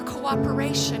take our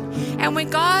cooperation. And when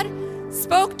God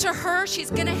spoke to her, she's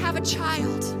going to have a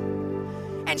child.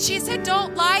 And she said,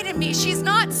 don't lie to me. She's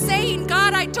not saying,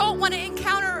 God, I don't want to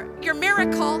encounter your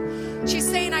miracle. She's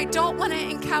saying, I don't want to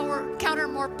encounter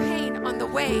more pain on the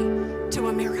way to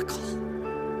a miracle.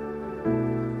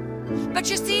 But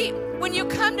you see, when you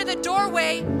come to the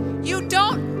doorway, you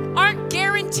aren't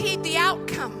guaranteed the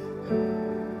outcome.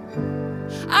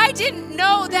 I didn't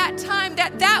know that time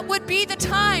that would be the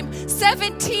time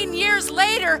 17 years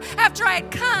later, after I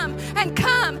had come,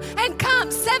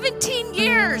 17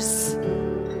 years,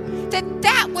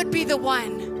 that would be the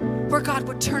one where God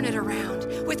would turn it around.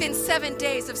 Within 7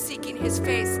 days of seeking his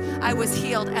face, I was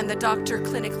healed, and the doctor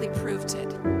clinically proved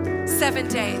it. 7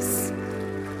 days.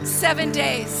 7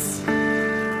 days.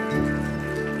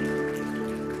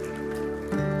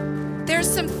 There's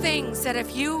some things that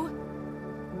if you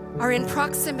are in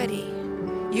proximity,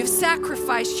 you've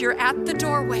sacrificed, you're at the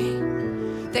doorway,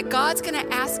 that God's going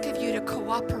to ask of you to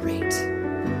cooperate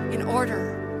in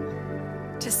order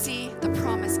to see the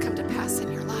promise come to pass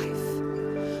in your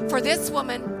life. For this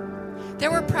woman, there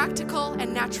were practical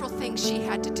and natural things she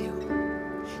had to do.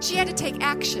 She had to take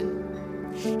action.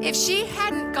 If she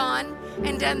hadn't gone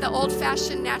and done the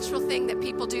old-fashioned natural thing that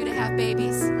people do to have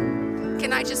babies,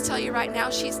 can I just tell you right now,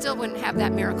 she still wouldn't have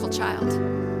that miracle child.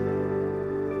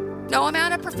 No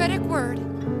amount of prophetic word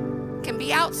can be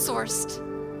outsourced.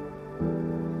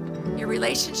 Your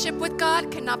relationship with God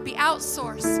cannot be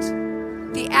outsourced.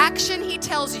 The action he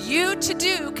tells you to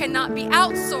do cannot be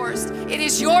outsourced. It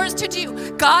is yours to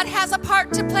do. God has a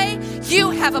part to play.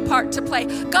 You have a part to play.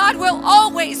 God will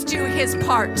always do his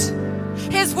part.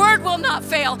 His word will not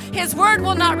fail. His word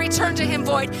will not return to him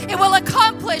void. It will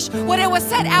accomplish what it was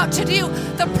set out to do.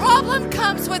 The problem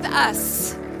comes with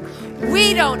us.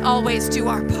 We don't always do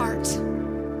our part.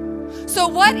 So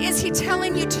what is he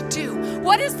telling you to do?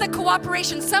 What is the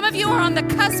cooperation? Some of you are on the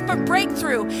cusp of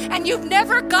breakthrough, and you've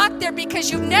never got there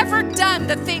because you've never done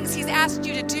the things he's asked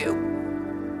you to do.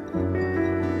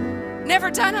 Never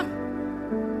done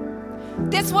them.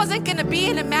 This wasn't going to be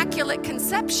an immaculate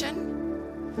conception.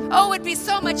 Oh, it'd be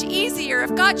so much easier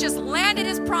if God just landed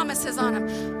his promises on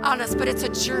us, but it's a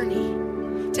journey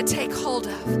to take hold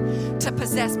of, to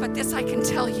possess. But this I can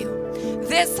tell you,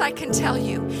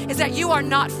 is that you are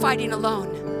not fighting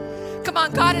alone. Come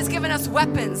on, God has given us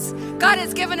weapons. God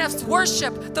has given us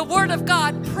worship, the Word of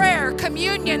God, prayer,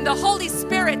 communion, the Holy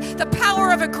Spirit, the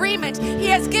power of agreement. He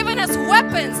has given us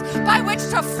weapons by which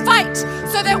to fight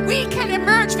so that we can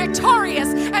emerge victorious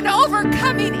and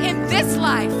overcoming in this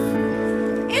life.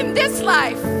 In this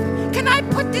life. Can I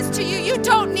put this to you? You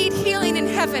don't need healing in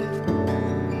heaven.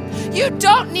 You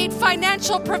don't need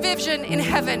financial provision in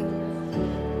heaven.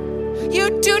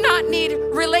 You do not need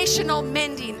relational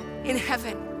mending in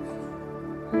heaven.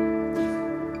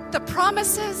 The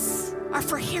promises are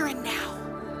for here and now.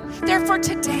 They're for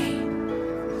today.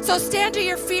 So stand to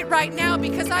your feet right now,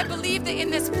 because I believe that in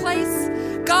this place,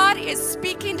 God is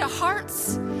speaking to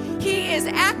hearts. He is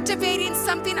activating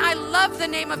something. I love the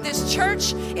name of this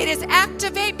church. It is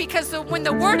activate, because when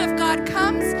the word of God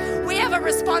comes, we have a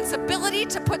responsibility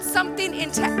to put something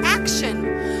into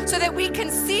action so that we can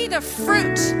see the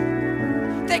fruit.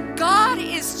 That God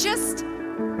is just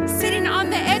sitting on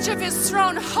the edge of his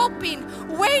throne, hoping,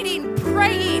 waiting,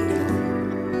 praying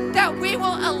that we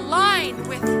will align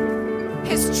with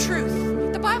his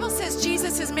truth. The Bible says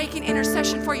Jesus is making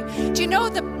intercession for you. Do you know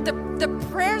the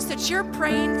prayers that you're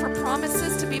praying for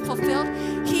promises to be fulfilled?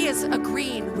 He is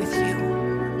agreeing with you.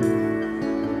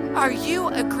 Are you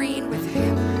agreeing with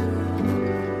him?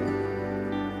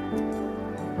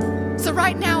 So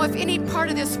right now, if any part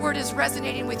of this word is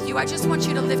resonating with you, I just want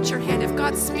you to lift your hand. If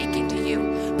God's speaking to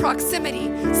you,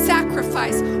 proximity,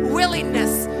 sacrifice,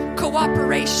 willingness,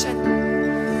 cooperation.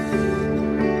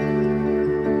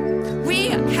 We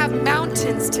have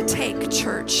mountains to take,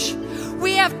 church.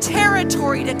 We have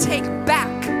territory to take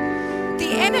back. The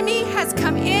enemy has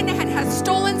come in and has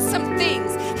stolen some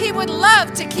things. He would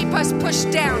love to keep us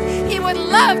pushed down. He would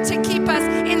love to keep us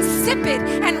insipid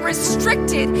and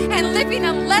restricted and living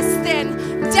a less than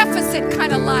deficit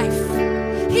kind of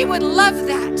life. He would love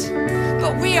that.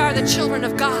 But we are the children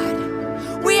of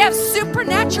God. We have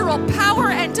supernatural power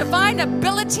and divine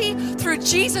ability through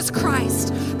Jesus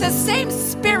Christ. The same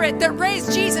Spirit that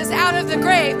raised Jesus out of the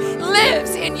grave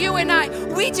lives in you and I.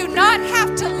 We do not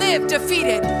have to live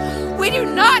defeated. We do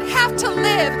not have to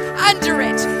live under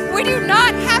it. We do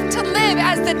not have to live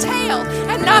as the tail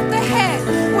and not the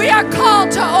head. We are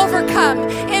called to overcome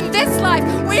in this life.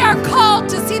 We are called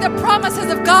to see the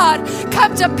promises of God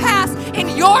come to pass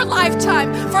in your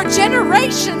lifetime for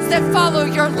generations that follow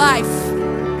your life.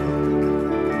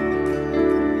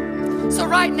 So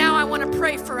right now I want to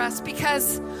pray for us,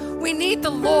 because we need the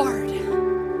Lord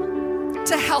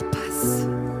to help us.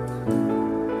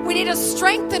 We need to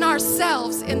strengthen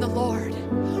ourselves in the Lord.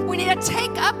 We need to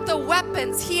take up the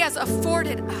weapons he has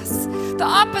afforded us. The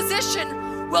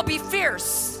opposition will be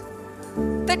fierce.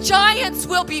 The giants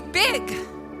will be big.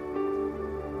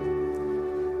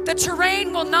 The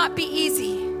terrain will not be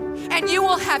easy. And you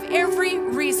will have every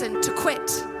reason to quit.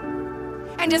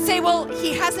 And to say, well,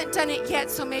 he hasn't done it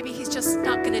yet, so maybe he's just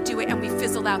not going to do it, and we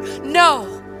fizzle out.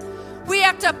 No. We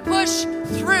have to push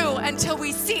through until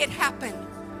we see it happen.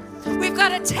 We've got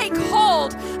to take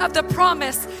hold of the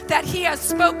promise that he has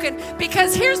spoken,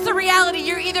 because here's the reality.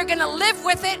 You're either going to live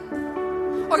with it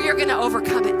or you're going to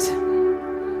overcome it.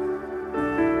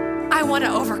 I want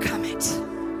to overcome it.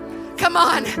 Come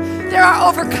on. There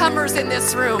are overcomers in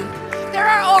this room. There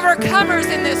are overcomers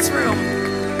in this room.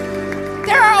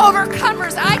 There are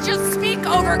overcomers. I just speak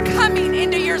overcoming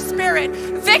into your spirit.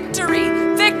 Victory,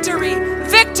 victory,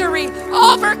 victory.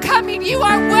 Overcoming. You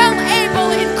are well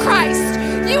able in Christ.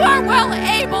 You are well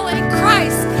able in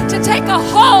Christ to take a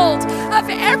hold of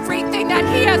everything that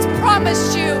he has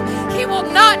promised you. He will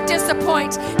not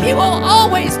disappoint. He will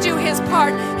always do his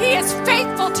part. He is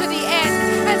faithful to the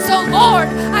end. And so, Lord,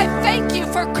 I thank you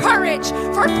for courage,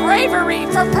 for bravery,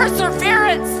 for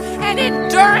perseverance and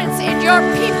endurance in your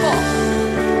people.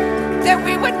 That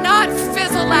we would not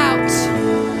fizzle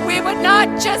out. We would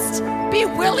not just be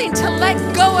willing to let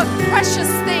go of precious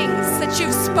things that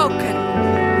you've spoken.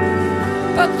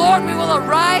 But Lord, we will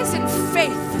arise in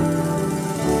faith,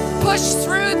 push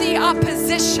through the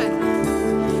opposition,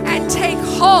 and take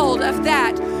hold of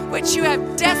that which you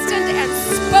have destined and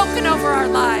spoken over our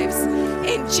lives.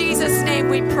 In Jesus' name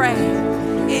we pray.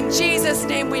 In Jesus'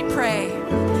 name we pray.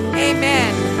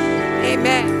 Amen.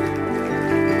 Amen.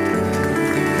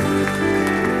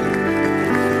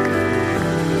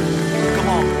 Come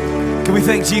on. Can we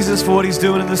thank Jesus for what he's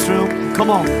doing in this room? Come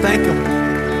on, thank him.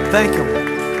 Thank him.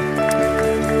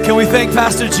 Can we thank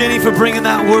Pastor Jenny for bringing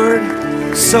that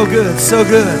word? So good, so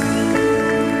good.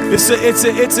 It's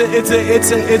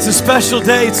a special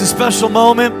day. It's a special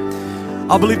moment.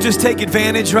 I believe just take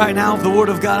advantage right now of the Word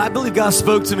of God. I believe God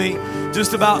spoke to me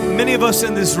just about many of us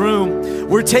in this room.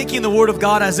 We're taking the Word of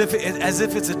God as if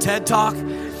it's a TED Talk.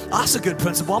 Oh, that's a good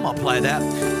principle. I'm going to apply that.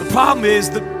 The problem is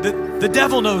the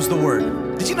devil knows the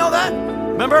Word. Did you know that?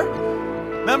 Remember?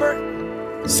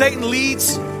 Satan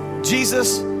leads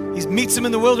Jesus. He meets him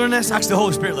in the wilderness. Actually, the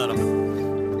Holy Spirit led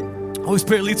him. The Holy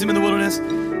Spirit leads him in the wilderness.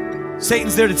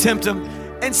 Satan's there to tempt him.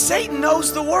 And Satan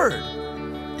knows the Word.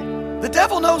 The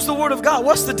devil knows the Word of God.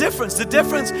 What's the difference? The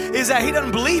difference is that he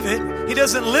doesn't believe it. He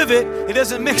doesn't live it. He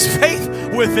doesn't mix faith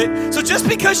with it. So just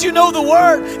because you know the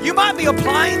Word, you might be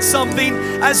applying something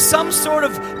as some sort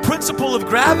of principle of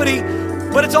gravity.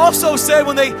 But it's also said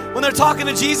when they're talking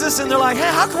to Jesus and they're like,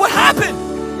 hey, what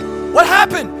happened? What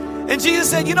happened? And Jesus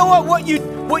said, you know what? What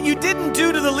you didn't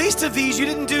do to the least of these, you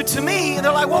didn't do to me. And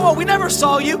they're like, whoa, we never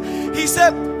saw you. He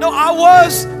said, no, I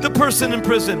was the person in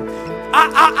prison.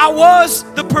 I was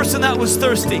the person that was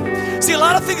thirsty. See, a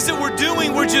lot of things that we're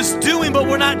doing, we're just doing, but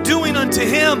we're not doing unto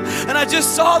Him. And I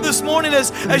just saw this morning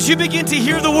as you begin to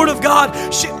hear the Word of God,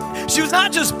 she was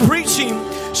not just preaching,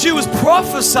 she was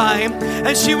prophesying,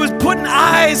 and she was putting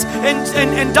I's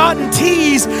and dotting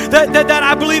T's that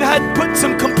I believe had put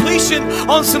some completion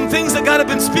on some things that God had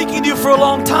been speaking to you for a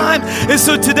long time. And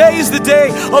so today is the day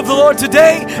of the Lord.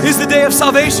 Today is the day of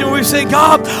salvation where we say,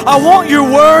 God, I want your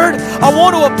word. I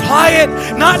want to apply it,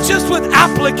 not just with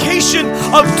application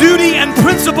of duty and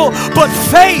principle, but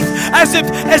faith, as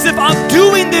if I'm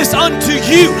doing this unto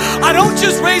you. I don't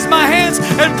just raise my hands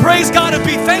and praise God and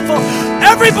be thankful.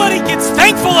 Everybody gets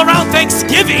thankful around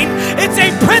Thanksgiving. It's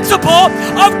a principle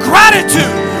of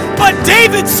gratitude. But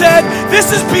David said,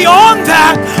 this is beyond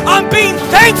that. I'm being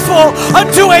thankful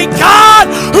unto a God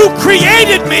who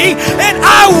created me, and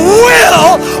I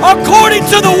will, according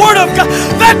to the Word of God.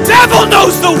 The devil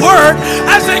knows the Word.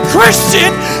 As a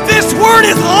Christian, this Word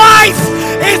is life.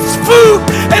 It's food.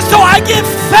 And so I give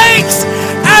thanks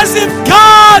as if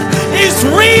God is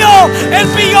real and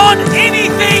beyond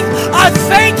anything. I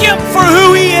thank Him for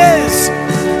who He is.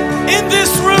 In this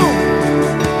room,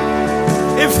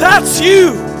 if that's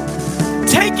you,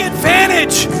 take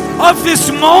advantage of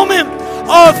this moment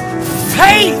of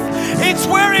faith. It's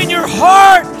where in your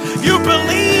heart you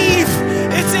believe.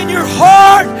 It's in your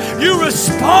heart you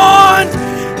respond.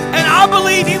 And I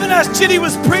believe even as Chitty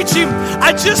was preaching,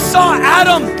 I just saw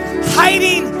Adam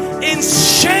hiding in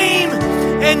shame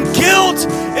and guilt.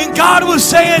 And God was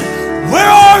saying, where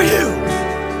are you?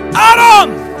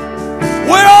 Adam,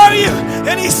 where are you?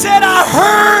 And he said, I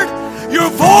heard your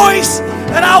voice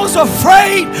and I was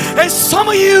afraid. And some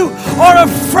of you are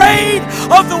afraid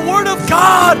of the Word of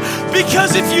God,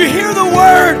 because if you hear the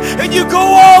Word and you go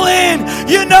all in,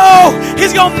 you know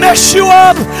He's going to mess you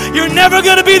up. You're never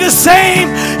going to be the same.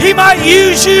 He might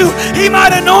use you. He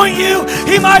might anoint you.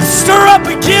 He might stir up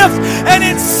a gift and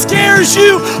it scares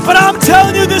you. But I'm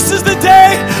telling you, this is the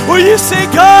day where you say,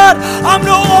 God, I'm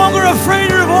no longer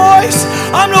afraid of your voice.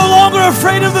 I'm no longer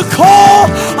afraid of the call.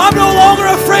 I'm no longer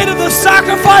afraid of the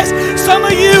sacrifice. Some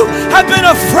of you have been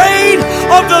afraid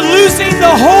of the losing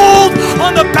the hold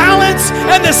on the balance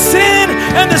and the sin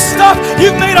and the stuff.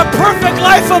 You've made a perfect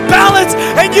life of balance,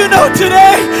 and you know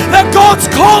today that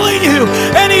God's calling you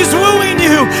and He's wooing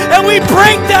you. And we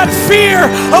break that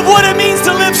fear of what it means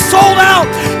to live sold out.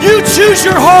 You choose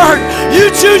your heart.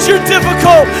 You choose your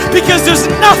difficult, because there's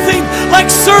nothing like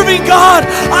serving God.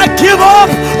 I give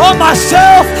up on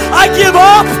myself. I give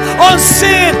up on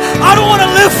sin. I don't want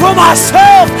to live for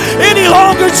myself any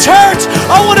longer, church.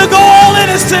 I want to go all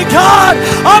in and say, God,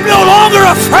 I'm no longer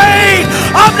afraid.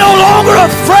 I'm no longer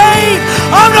afraid.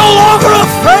 I'm no longer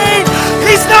afraid.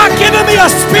 He's not giving me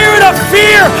a spirit of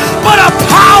fear, but a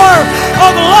power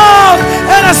of love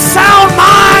and a sound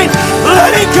mind.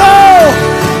 Let it go.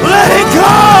 Let it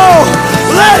go.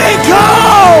 Let it go.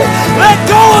 Let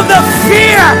go of the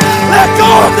fear. Let go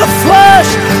of the flesh.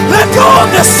 Let go of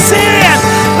the sin.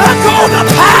 Let go of the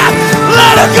path.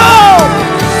 Let it go.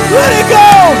 Let it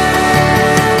go.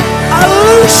 I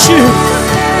loose you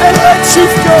and let you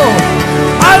go.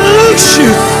 I loose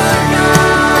you.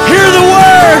 Hear the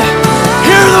word.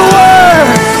 Hear the word.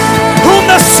 Whom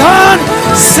the Son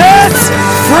sets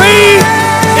free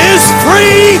is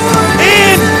free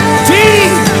indeed.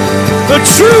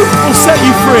 truth will set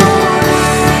you free.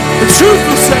 The truth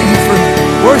will set you free.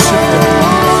 Worship Him.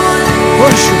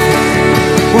 Worship Him.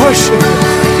 Worship Him.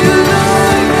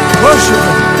 Worship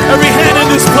Him. Every hand in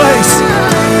this place.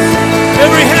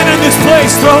 Every hand in this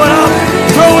place. Throw it up.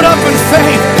 Throw it up in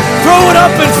faith. Throw it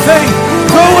up in faith.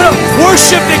 Throw it up.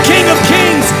 Worship the King of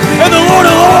Kings and the Lord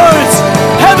of Lords.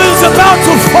 Heaven's about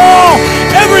to fall.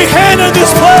 Every hand in this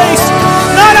place.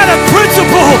 Not out of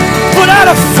principle, but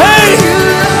out of faith.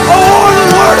 Oh, the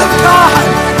Word of God.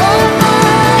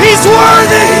 He's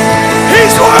worthy.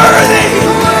 He's worthy.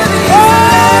 Oh,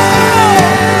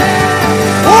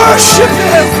 worship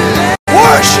Him.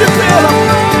 Worship Him.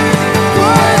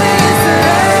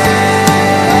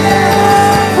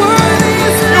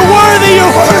 You're worthy.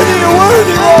 You're worthy. You're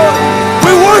worthy, Lord.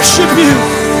 We worship You.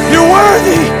 You're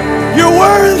worthy. You're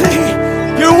worthy.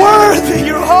 You're worthy.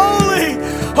 You're holy.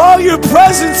 Oh, Your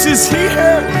presence is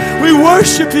here. We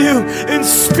worship You in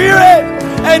spirit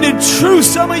and in truth.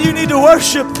 Some of you need to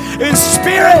worship in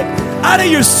spirit. Out of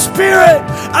your spirit,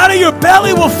 out of your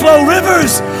belly will flow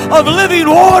rivers of living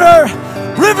water.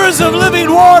 Rivers of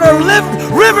living water.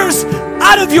 Rivers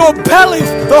out of your belly.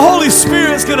 The Holy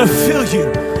Spirit is going to fill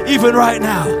you even right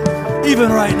now.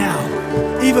 Even right now.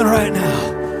 Even right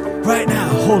now. Right now,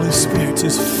 Holy Spirit,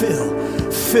 just fill.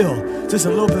 Just a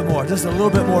little bit more. Just a little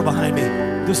bit more behind me.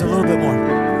 Just a little bit more.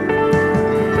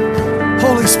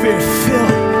 Holy Spirit, fill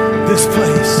this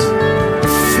place.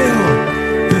 Fill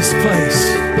this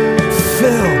place.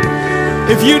 Fill.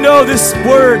 If you know this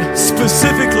word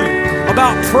specifically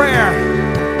about prayer,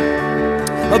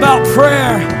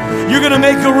 you're going to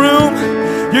make a room.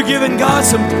 You're giving God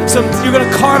some you're going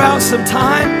to carve out some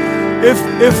time.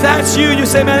 If that's you and you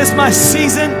say, man, it's my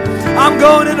season. I'm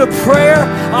going into prayer.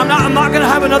 I'm not going to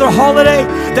have another holiday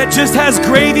that just has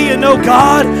gravy and no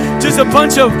God, just a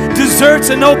bunch of desserts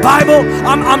and no Bible.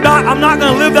 I'm not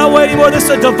going to live that way anymore. This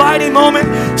is a dividing moment.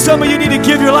 Some of you need to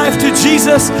give your life to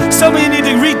Jesus. Some of you need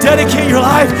to rededicate your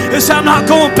life. I'm not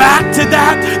going back to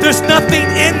that. There's nothing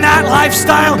in that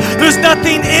lifestyle. There's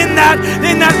nothing in that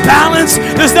balance.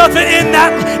 There's nothing in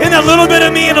that little bit of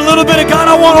me and a little bit of God.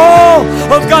 I want all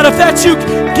of God. If that's you,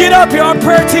 get up here. Our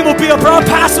prayer team will be up. Our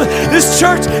pastor. This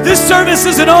church, this service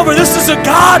isn't over. This is a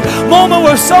God moment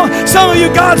where some of you,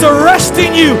 God's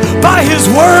arresting you by His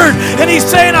word. And He's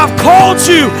saying, I've called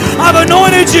you. I've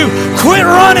anointed you. Quit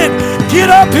running.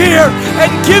 Get up here and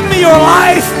give me your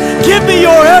life. Give me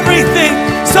your everything.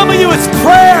 Some of you, it's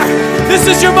prayer. This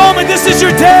is your moment. This is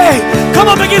your day. Come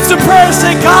up against the prayer and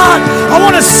say, God, I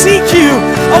want to seek You.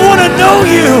 I want to know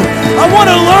You. I want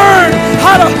to learn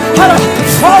how to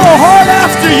follow hard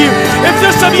after You. If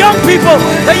there's some young people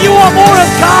that you want more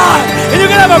of God and you're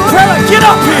going to have a prayer, get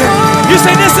up here. You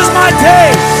say, this is my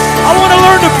day. I want to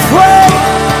learn to pray.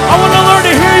 I want to learn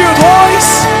to hear Your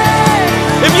voice.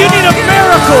 If you need a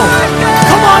miracle,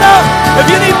 come on up. If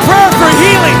you need prayer for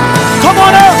healing, come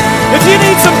on up. If you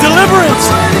need some deliverance,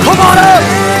 come on up.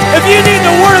 If you need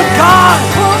the Word of God,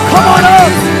 come on up.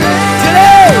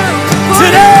 Today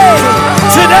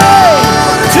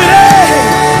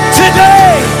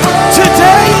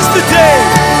is the day.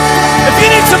 If you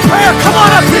need some prayer, come on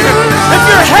up here. If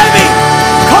you're heavy,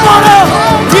 come on up.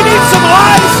 If you need some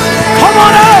life, come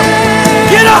on up.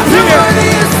 Get up here.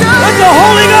 Let the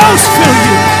Holy Ghost fill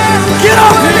you. Get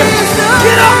up here.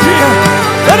 Get up here.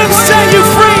 Let Him set you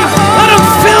free. Let Him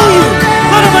fill you.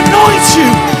 Let Him anoint you.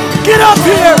 Get up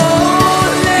here.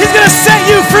 He's going to set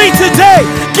you free today.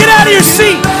 Get out of your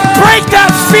seat. Break that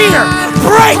fear.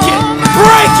 Break it.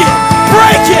 Break it.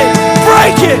 Break it.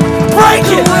 Break it. Break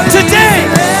it. Today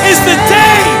is the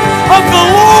day of the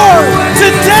Lord.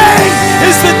 Today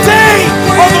is the day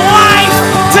of life.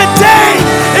 Today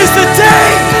is the day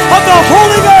of the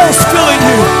Holy Ghost filling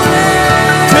you.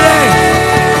 Today.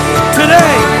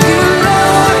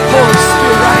 Holy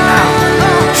Spirit, right now.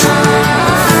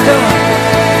 Fill her.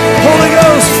 Holy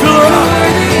Ghost, fill her up.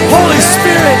 Holy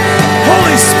Spirit.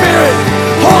 Holy Spirit.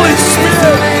 Holy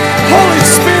Spirit. Holy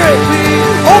Spirit.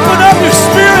 Open up your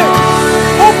spirit.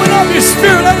 Open up your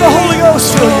spirit. Let the Holy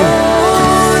Ghost fill you.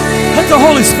 Let the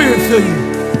Holy Spirit fill you.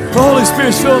 The Holy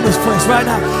Spirit's filling this place right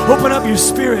now. Open up your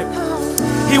spirit.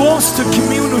 He wants to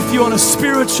commune with you on a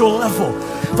spiritual level.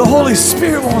 The Holy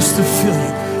Spirit wants to fill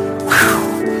you.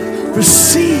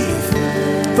 Receive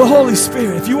the Holy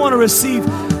Spirit. If you want to receive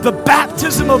the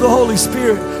baptism of the Holy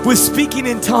Spirit with speaking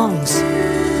in tongues,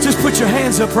 just put your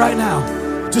hands up right now.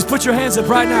 Just put your hands up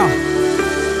right now.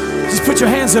 Just put your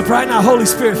hands up right now. Holy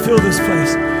Spirit, fill this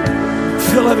place.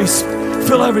 Fill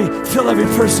every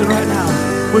person right now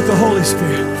with the Holy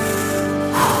Spirit.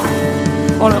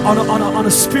 On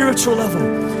a spiritual level.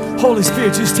 Holy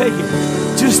Spirit, just take it.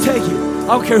 Just take it.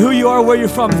 don't care who you are, where you're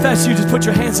from. If that's you, just put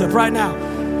your hands up right now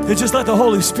and just let the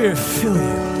Holy Spirit fill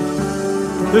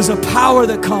you. There's a power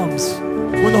that comes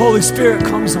when the Holy Spirit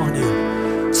comes on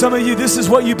you. Some of you, this is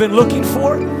what you've been looking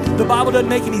for. The Bible doesn't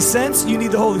make any sense. You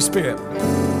need the Holy Spirit.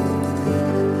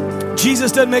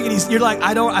 Jesus doesn't make any sense. You're like,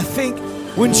 I think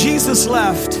when Jesus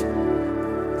left,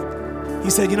 he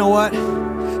said, you know what?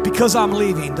 Because I'm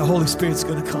leaving, the Holy Spirit's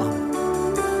going to come.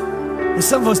 And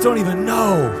some of us don't even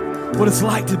know what it's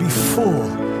like to be full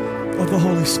of the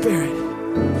Holy Spirit.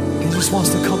 He just wants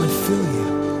to come and fill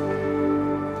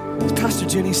you. Is Pastor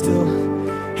Jenny still?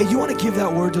 Hey, you want to give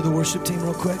that word to the worship team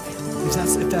real quick?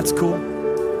 If that's cool.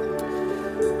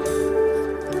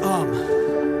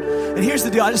 And here's the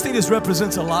deal. I just think this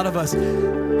represents a lot of us.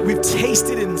 We've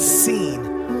tasted and seen,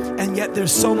 and yet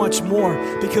there's so much more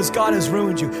because God has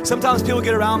ruined you. Sometimes people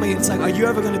get around me and it's like, are you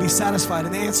ever going to be satisfied?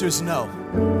 And the answer is no.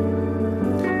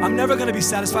 I'm never going to be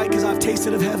satisfied because I've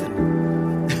tasted of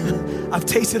heaven. I've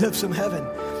tasted of some heaven.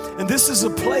 And this is a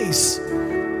place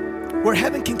where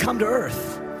heaven can come to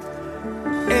earth.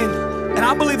 And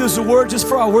I believe there's a word just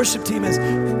for our worship team is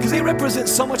because they represent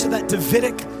so much of that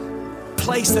Davidic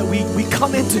place that we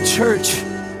come into church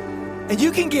and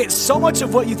you can get so much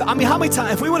of what you I mean, how many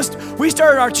times, if we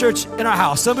started our church in our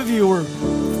house, some of you were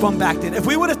from back then, if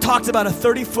we would have talked about a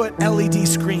 30-foot LED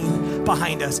screen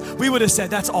behind us, we would have said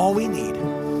that's all we need.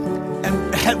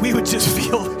 And we would just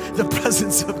feel the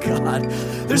presence of God.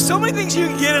 There's so many things you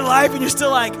can get in life and you're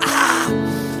still like,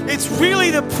 it's really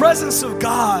the presence of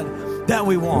God that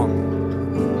we want.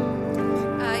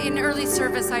 In early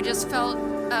service, I just felt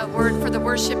a word for the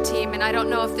worship team, and I don't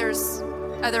know if there's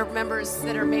other members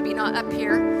that are maybe not up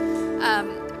here,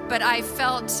 but I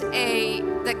felt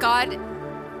that God,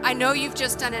 I know you've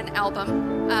just done an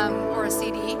album or a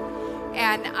CD,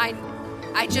 and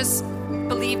I just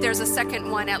believe there's a second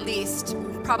one at least,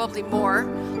 probably more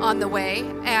on the way,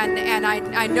 and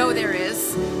I know there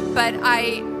is, but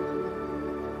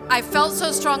I felt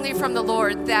so strongly from the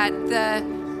Lord that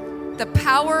the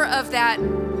power of that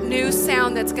new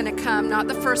sound that's going to come, not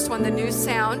the first one, the new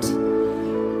sound,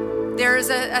 there is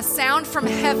a sound from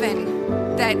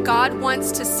heaven that God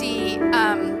wants to see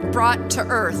brought to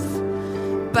earth.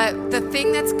 But the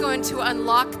thing that's going to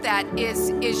unlock that is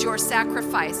your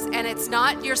sacrifice. And it's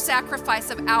not your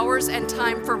sacrifice of hours and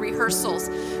time for rehearsals.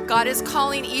 God is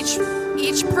calling each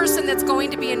person that's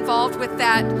going to be involved with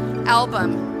that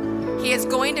album. He is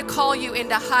going to call you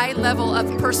into high level of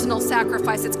personal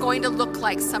sacrifice. It's going to look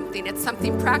like something. It's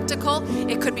something practical.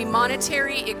 It could be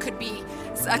monetary. It could be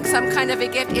some kind of a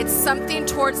gift. It's something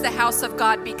towards the house of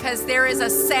God because there is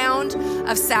a sound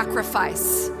of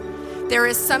sacrifice. There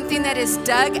is something that is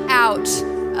dug out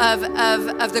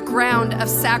of the ground of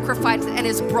sacrifice and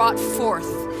is brought forth.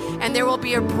 And there will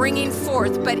be a bringing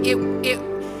forth, but it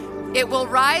will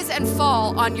rise and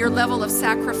fall on your level of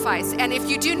sacrifice. And if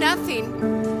you do nothing,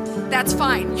 that's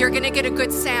fine. You're going to get a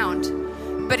good sound.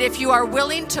 But if you are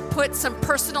willing to put some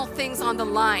personal things on the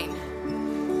line,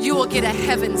 you will get a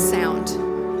heaven sound.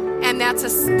 And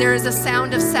there is a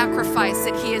sound of sacrifice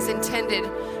that He has intended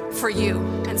for you.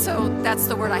 And so that's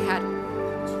the word I had.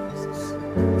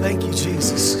 Thank you,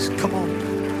 Jesus. Come on.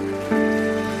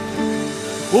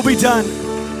 We'll be done.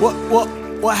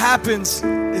 What happens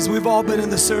is we've all been in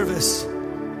the service,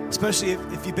 especially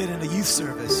if you've been in a youth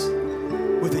service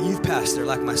with a youth pastor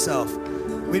like myself.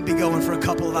 We'd be going for a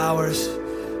couple of hours.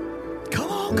 Come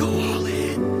on, go all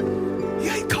in. He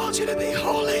ain't called you to be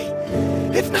holy.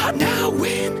 If not now,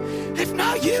 when? If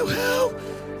not you, who?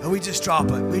 And we just drop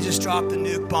it. We just drop the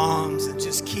nuke bombs and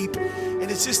just keep.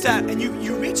 And it's just that. And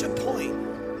you reach a point.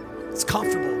 It's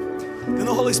comfortable. Then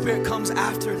the Holy Spirit comes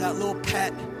after that little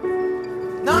pet.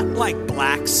 Not like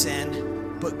black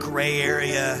sin, but gray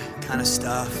area kind of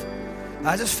stuff.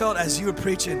 I just felt as you were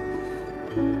preaching,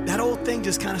 that old thing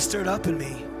just kind of stirred up in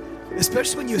me.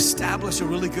 Especially when you establish a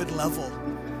really good level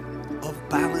of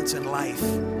balance in life.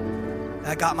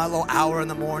 I got my little hour in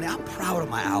the morning. I'm proud of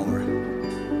my hour.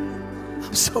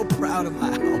 I'm so proud of my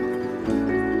hour.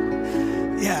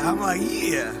 Yeah, I'm like,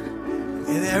 yeah.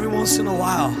 And every once in a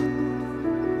while,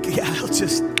 yeah, I'll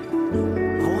just,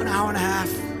 1 hour and a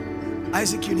half.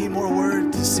 Isaac, you need more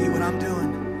word to see what I'm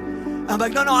doing. I'm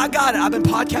like, no, I got it. I've been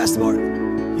podcasting more.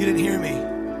 You didn't hear me.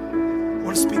 I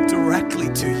want to speak directly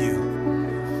to you.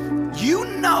 You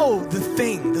know the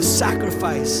thing, the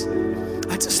sacrifice.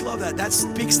 I just love that. That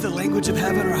speaks the language of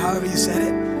heaven, or however you said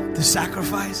it, the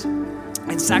sacrifice.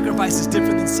 And sacrifice is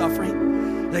different than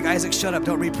suffering. Like, Isaac, shut up.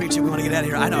 Don't re-preach it. We want to get out of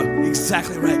here. I know.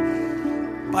 Exactly right.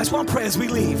 But I just want to pray as we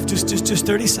leave. Just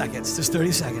 30 seconds. Just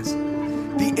 30 seconds.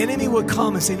 The enemy would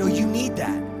come and say, no, you need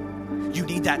that. You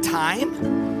need that time.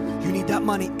 You need that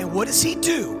money. And what does he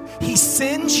do? He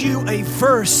sends you a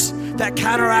verse that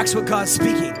counteracts what God's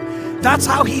speaking. That's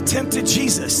how he tempted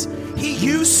Jesus. He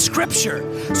used scripture.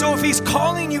 So if he's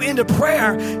calling you into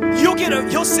prayer,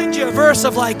 he'll send you a verse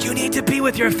of like, you need to be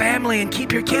with your family and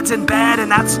keep your kids in bed.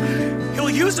 And he'll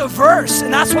use a verse,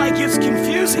 and that's why it gets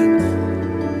confusing.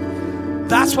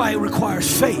 That's why it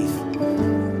requires faith.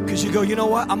 Because you go, you know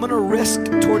what? I'm going to risk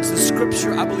towards the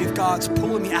scripture I believe God's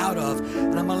pulling me out of,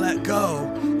 and I'm going to let go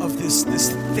of this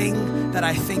thing that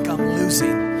I think I'm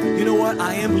losing. You know what?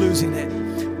 I am losing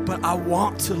it, but I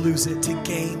want to lose it to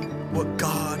gain what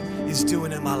God is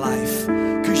doing in my life.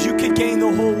 Because you could gain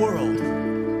the whole world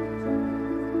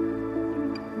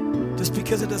just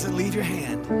because it doesn't leave your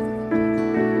hand.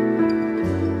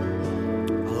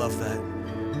 I love that.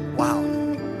 Wow.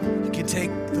 You can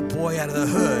take the boy out of the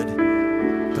hood,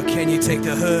 but can you take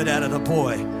the hood out of the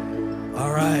boy?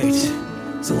 All right.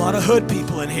 There's a lot of hood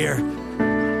people in here.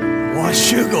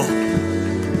 Washougal.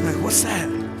 Like, what's that?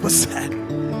 What's that?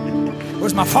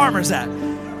 Where's my farmers at?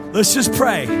 Let's just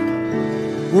pray.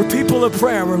 We're people of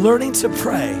prayer. We're learning to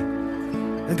pray.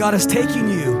 And God is taking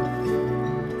you.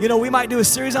 You know, we might do a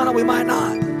series on it. We might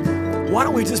not. Why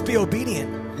don't we just be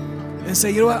obedient and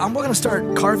say, you know what? I'm going to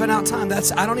start carving out time.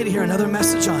 I don't need to hear another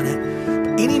message on it.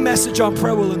 Any message on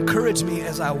prayer will encourage me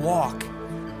as I walk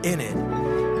in it.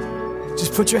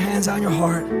 Just put your hands on your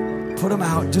heart. Put them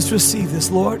out. Just receive this.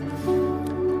 Lord,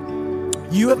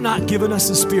 you have not given us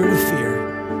a spirit of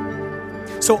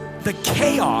fear. So the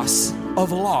chaos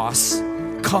of loss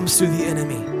comes through the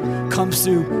enemy, comes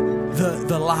through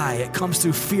the lie. It comes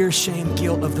through fear, shame,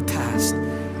 guilt of the past.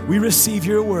 We receive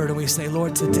your word and we say,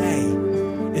 Lord, today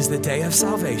is the day of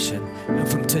salvation. And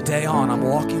from today on, I'm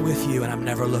walking with you and I'm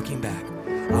never looking back.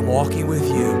 I'm walking with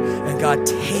you. And God,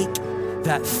 take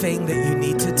that thing that you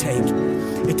need to take.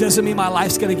 It doesn't mean my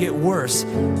life's going to get worse.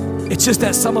 It's just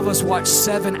that some of us watch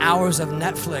 7 hours of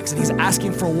Netflix and he's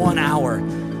asking for 1 hour.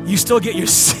 You still get your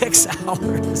 6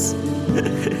 hours.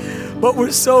 But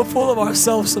we're so full of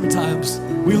ourselves sometimes.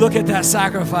 We look at that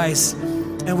sacrifice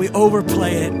and we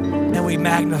overplay it and we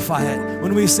magnify it.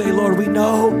 When we say, Lord, we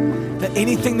know that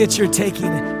anything that you're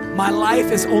taking, my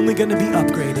life is only going to be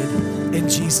upgraded in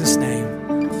Jesus' name.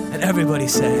 And everybody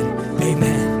said,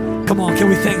 amen. Come on, can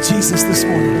we thank Jesus this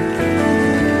morning?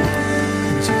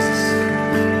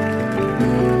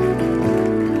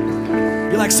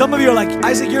 Like some of you are like,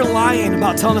 Isaac, you're lying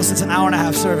about telling us it's an hour and a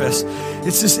half service.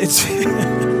 It's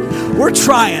we're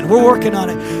trying, we're working on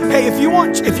it. Hey, if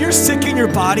you're sick in your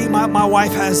body, my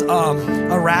wife has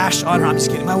a rash on her. I'm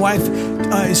just kidding. My wife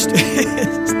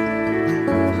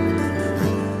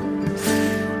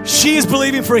she is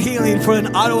believing for healing for an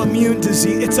autoimmune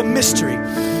disease. It's a mystery.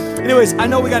 Anyways, I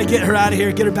know we got to get her out of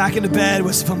here, get her back into bed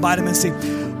with some vitamin C.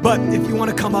 But if you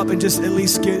want to come up and just at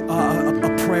least get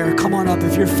a prayer, come on up.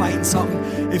 If you're fighting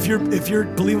something, if you're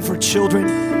believing for children,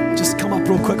 just come up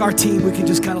real quick. Our team, we can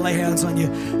just kind of lay hands on you.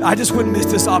 I just wouldn't miss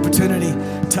this opportunity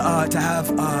to have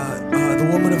the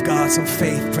woman of God, some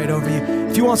faith prayed over you.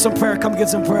 If you want some prayer, come get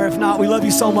some prayer. If not, we love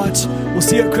you so much. We'll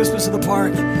see you at Christmas in the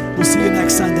Park. We'll see you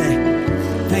next Sunday.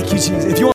 Thank you, Jesus. If you want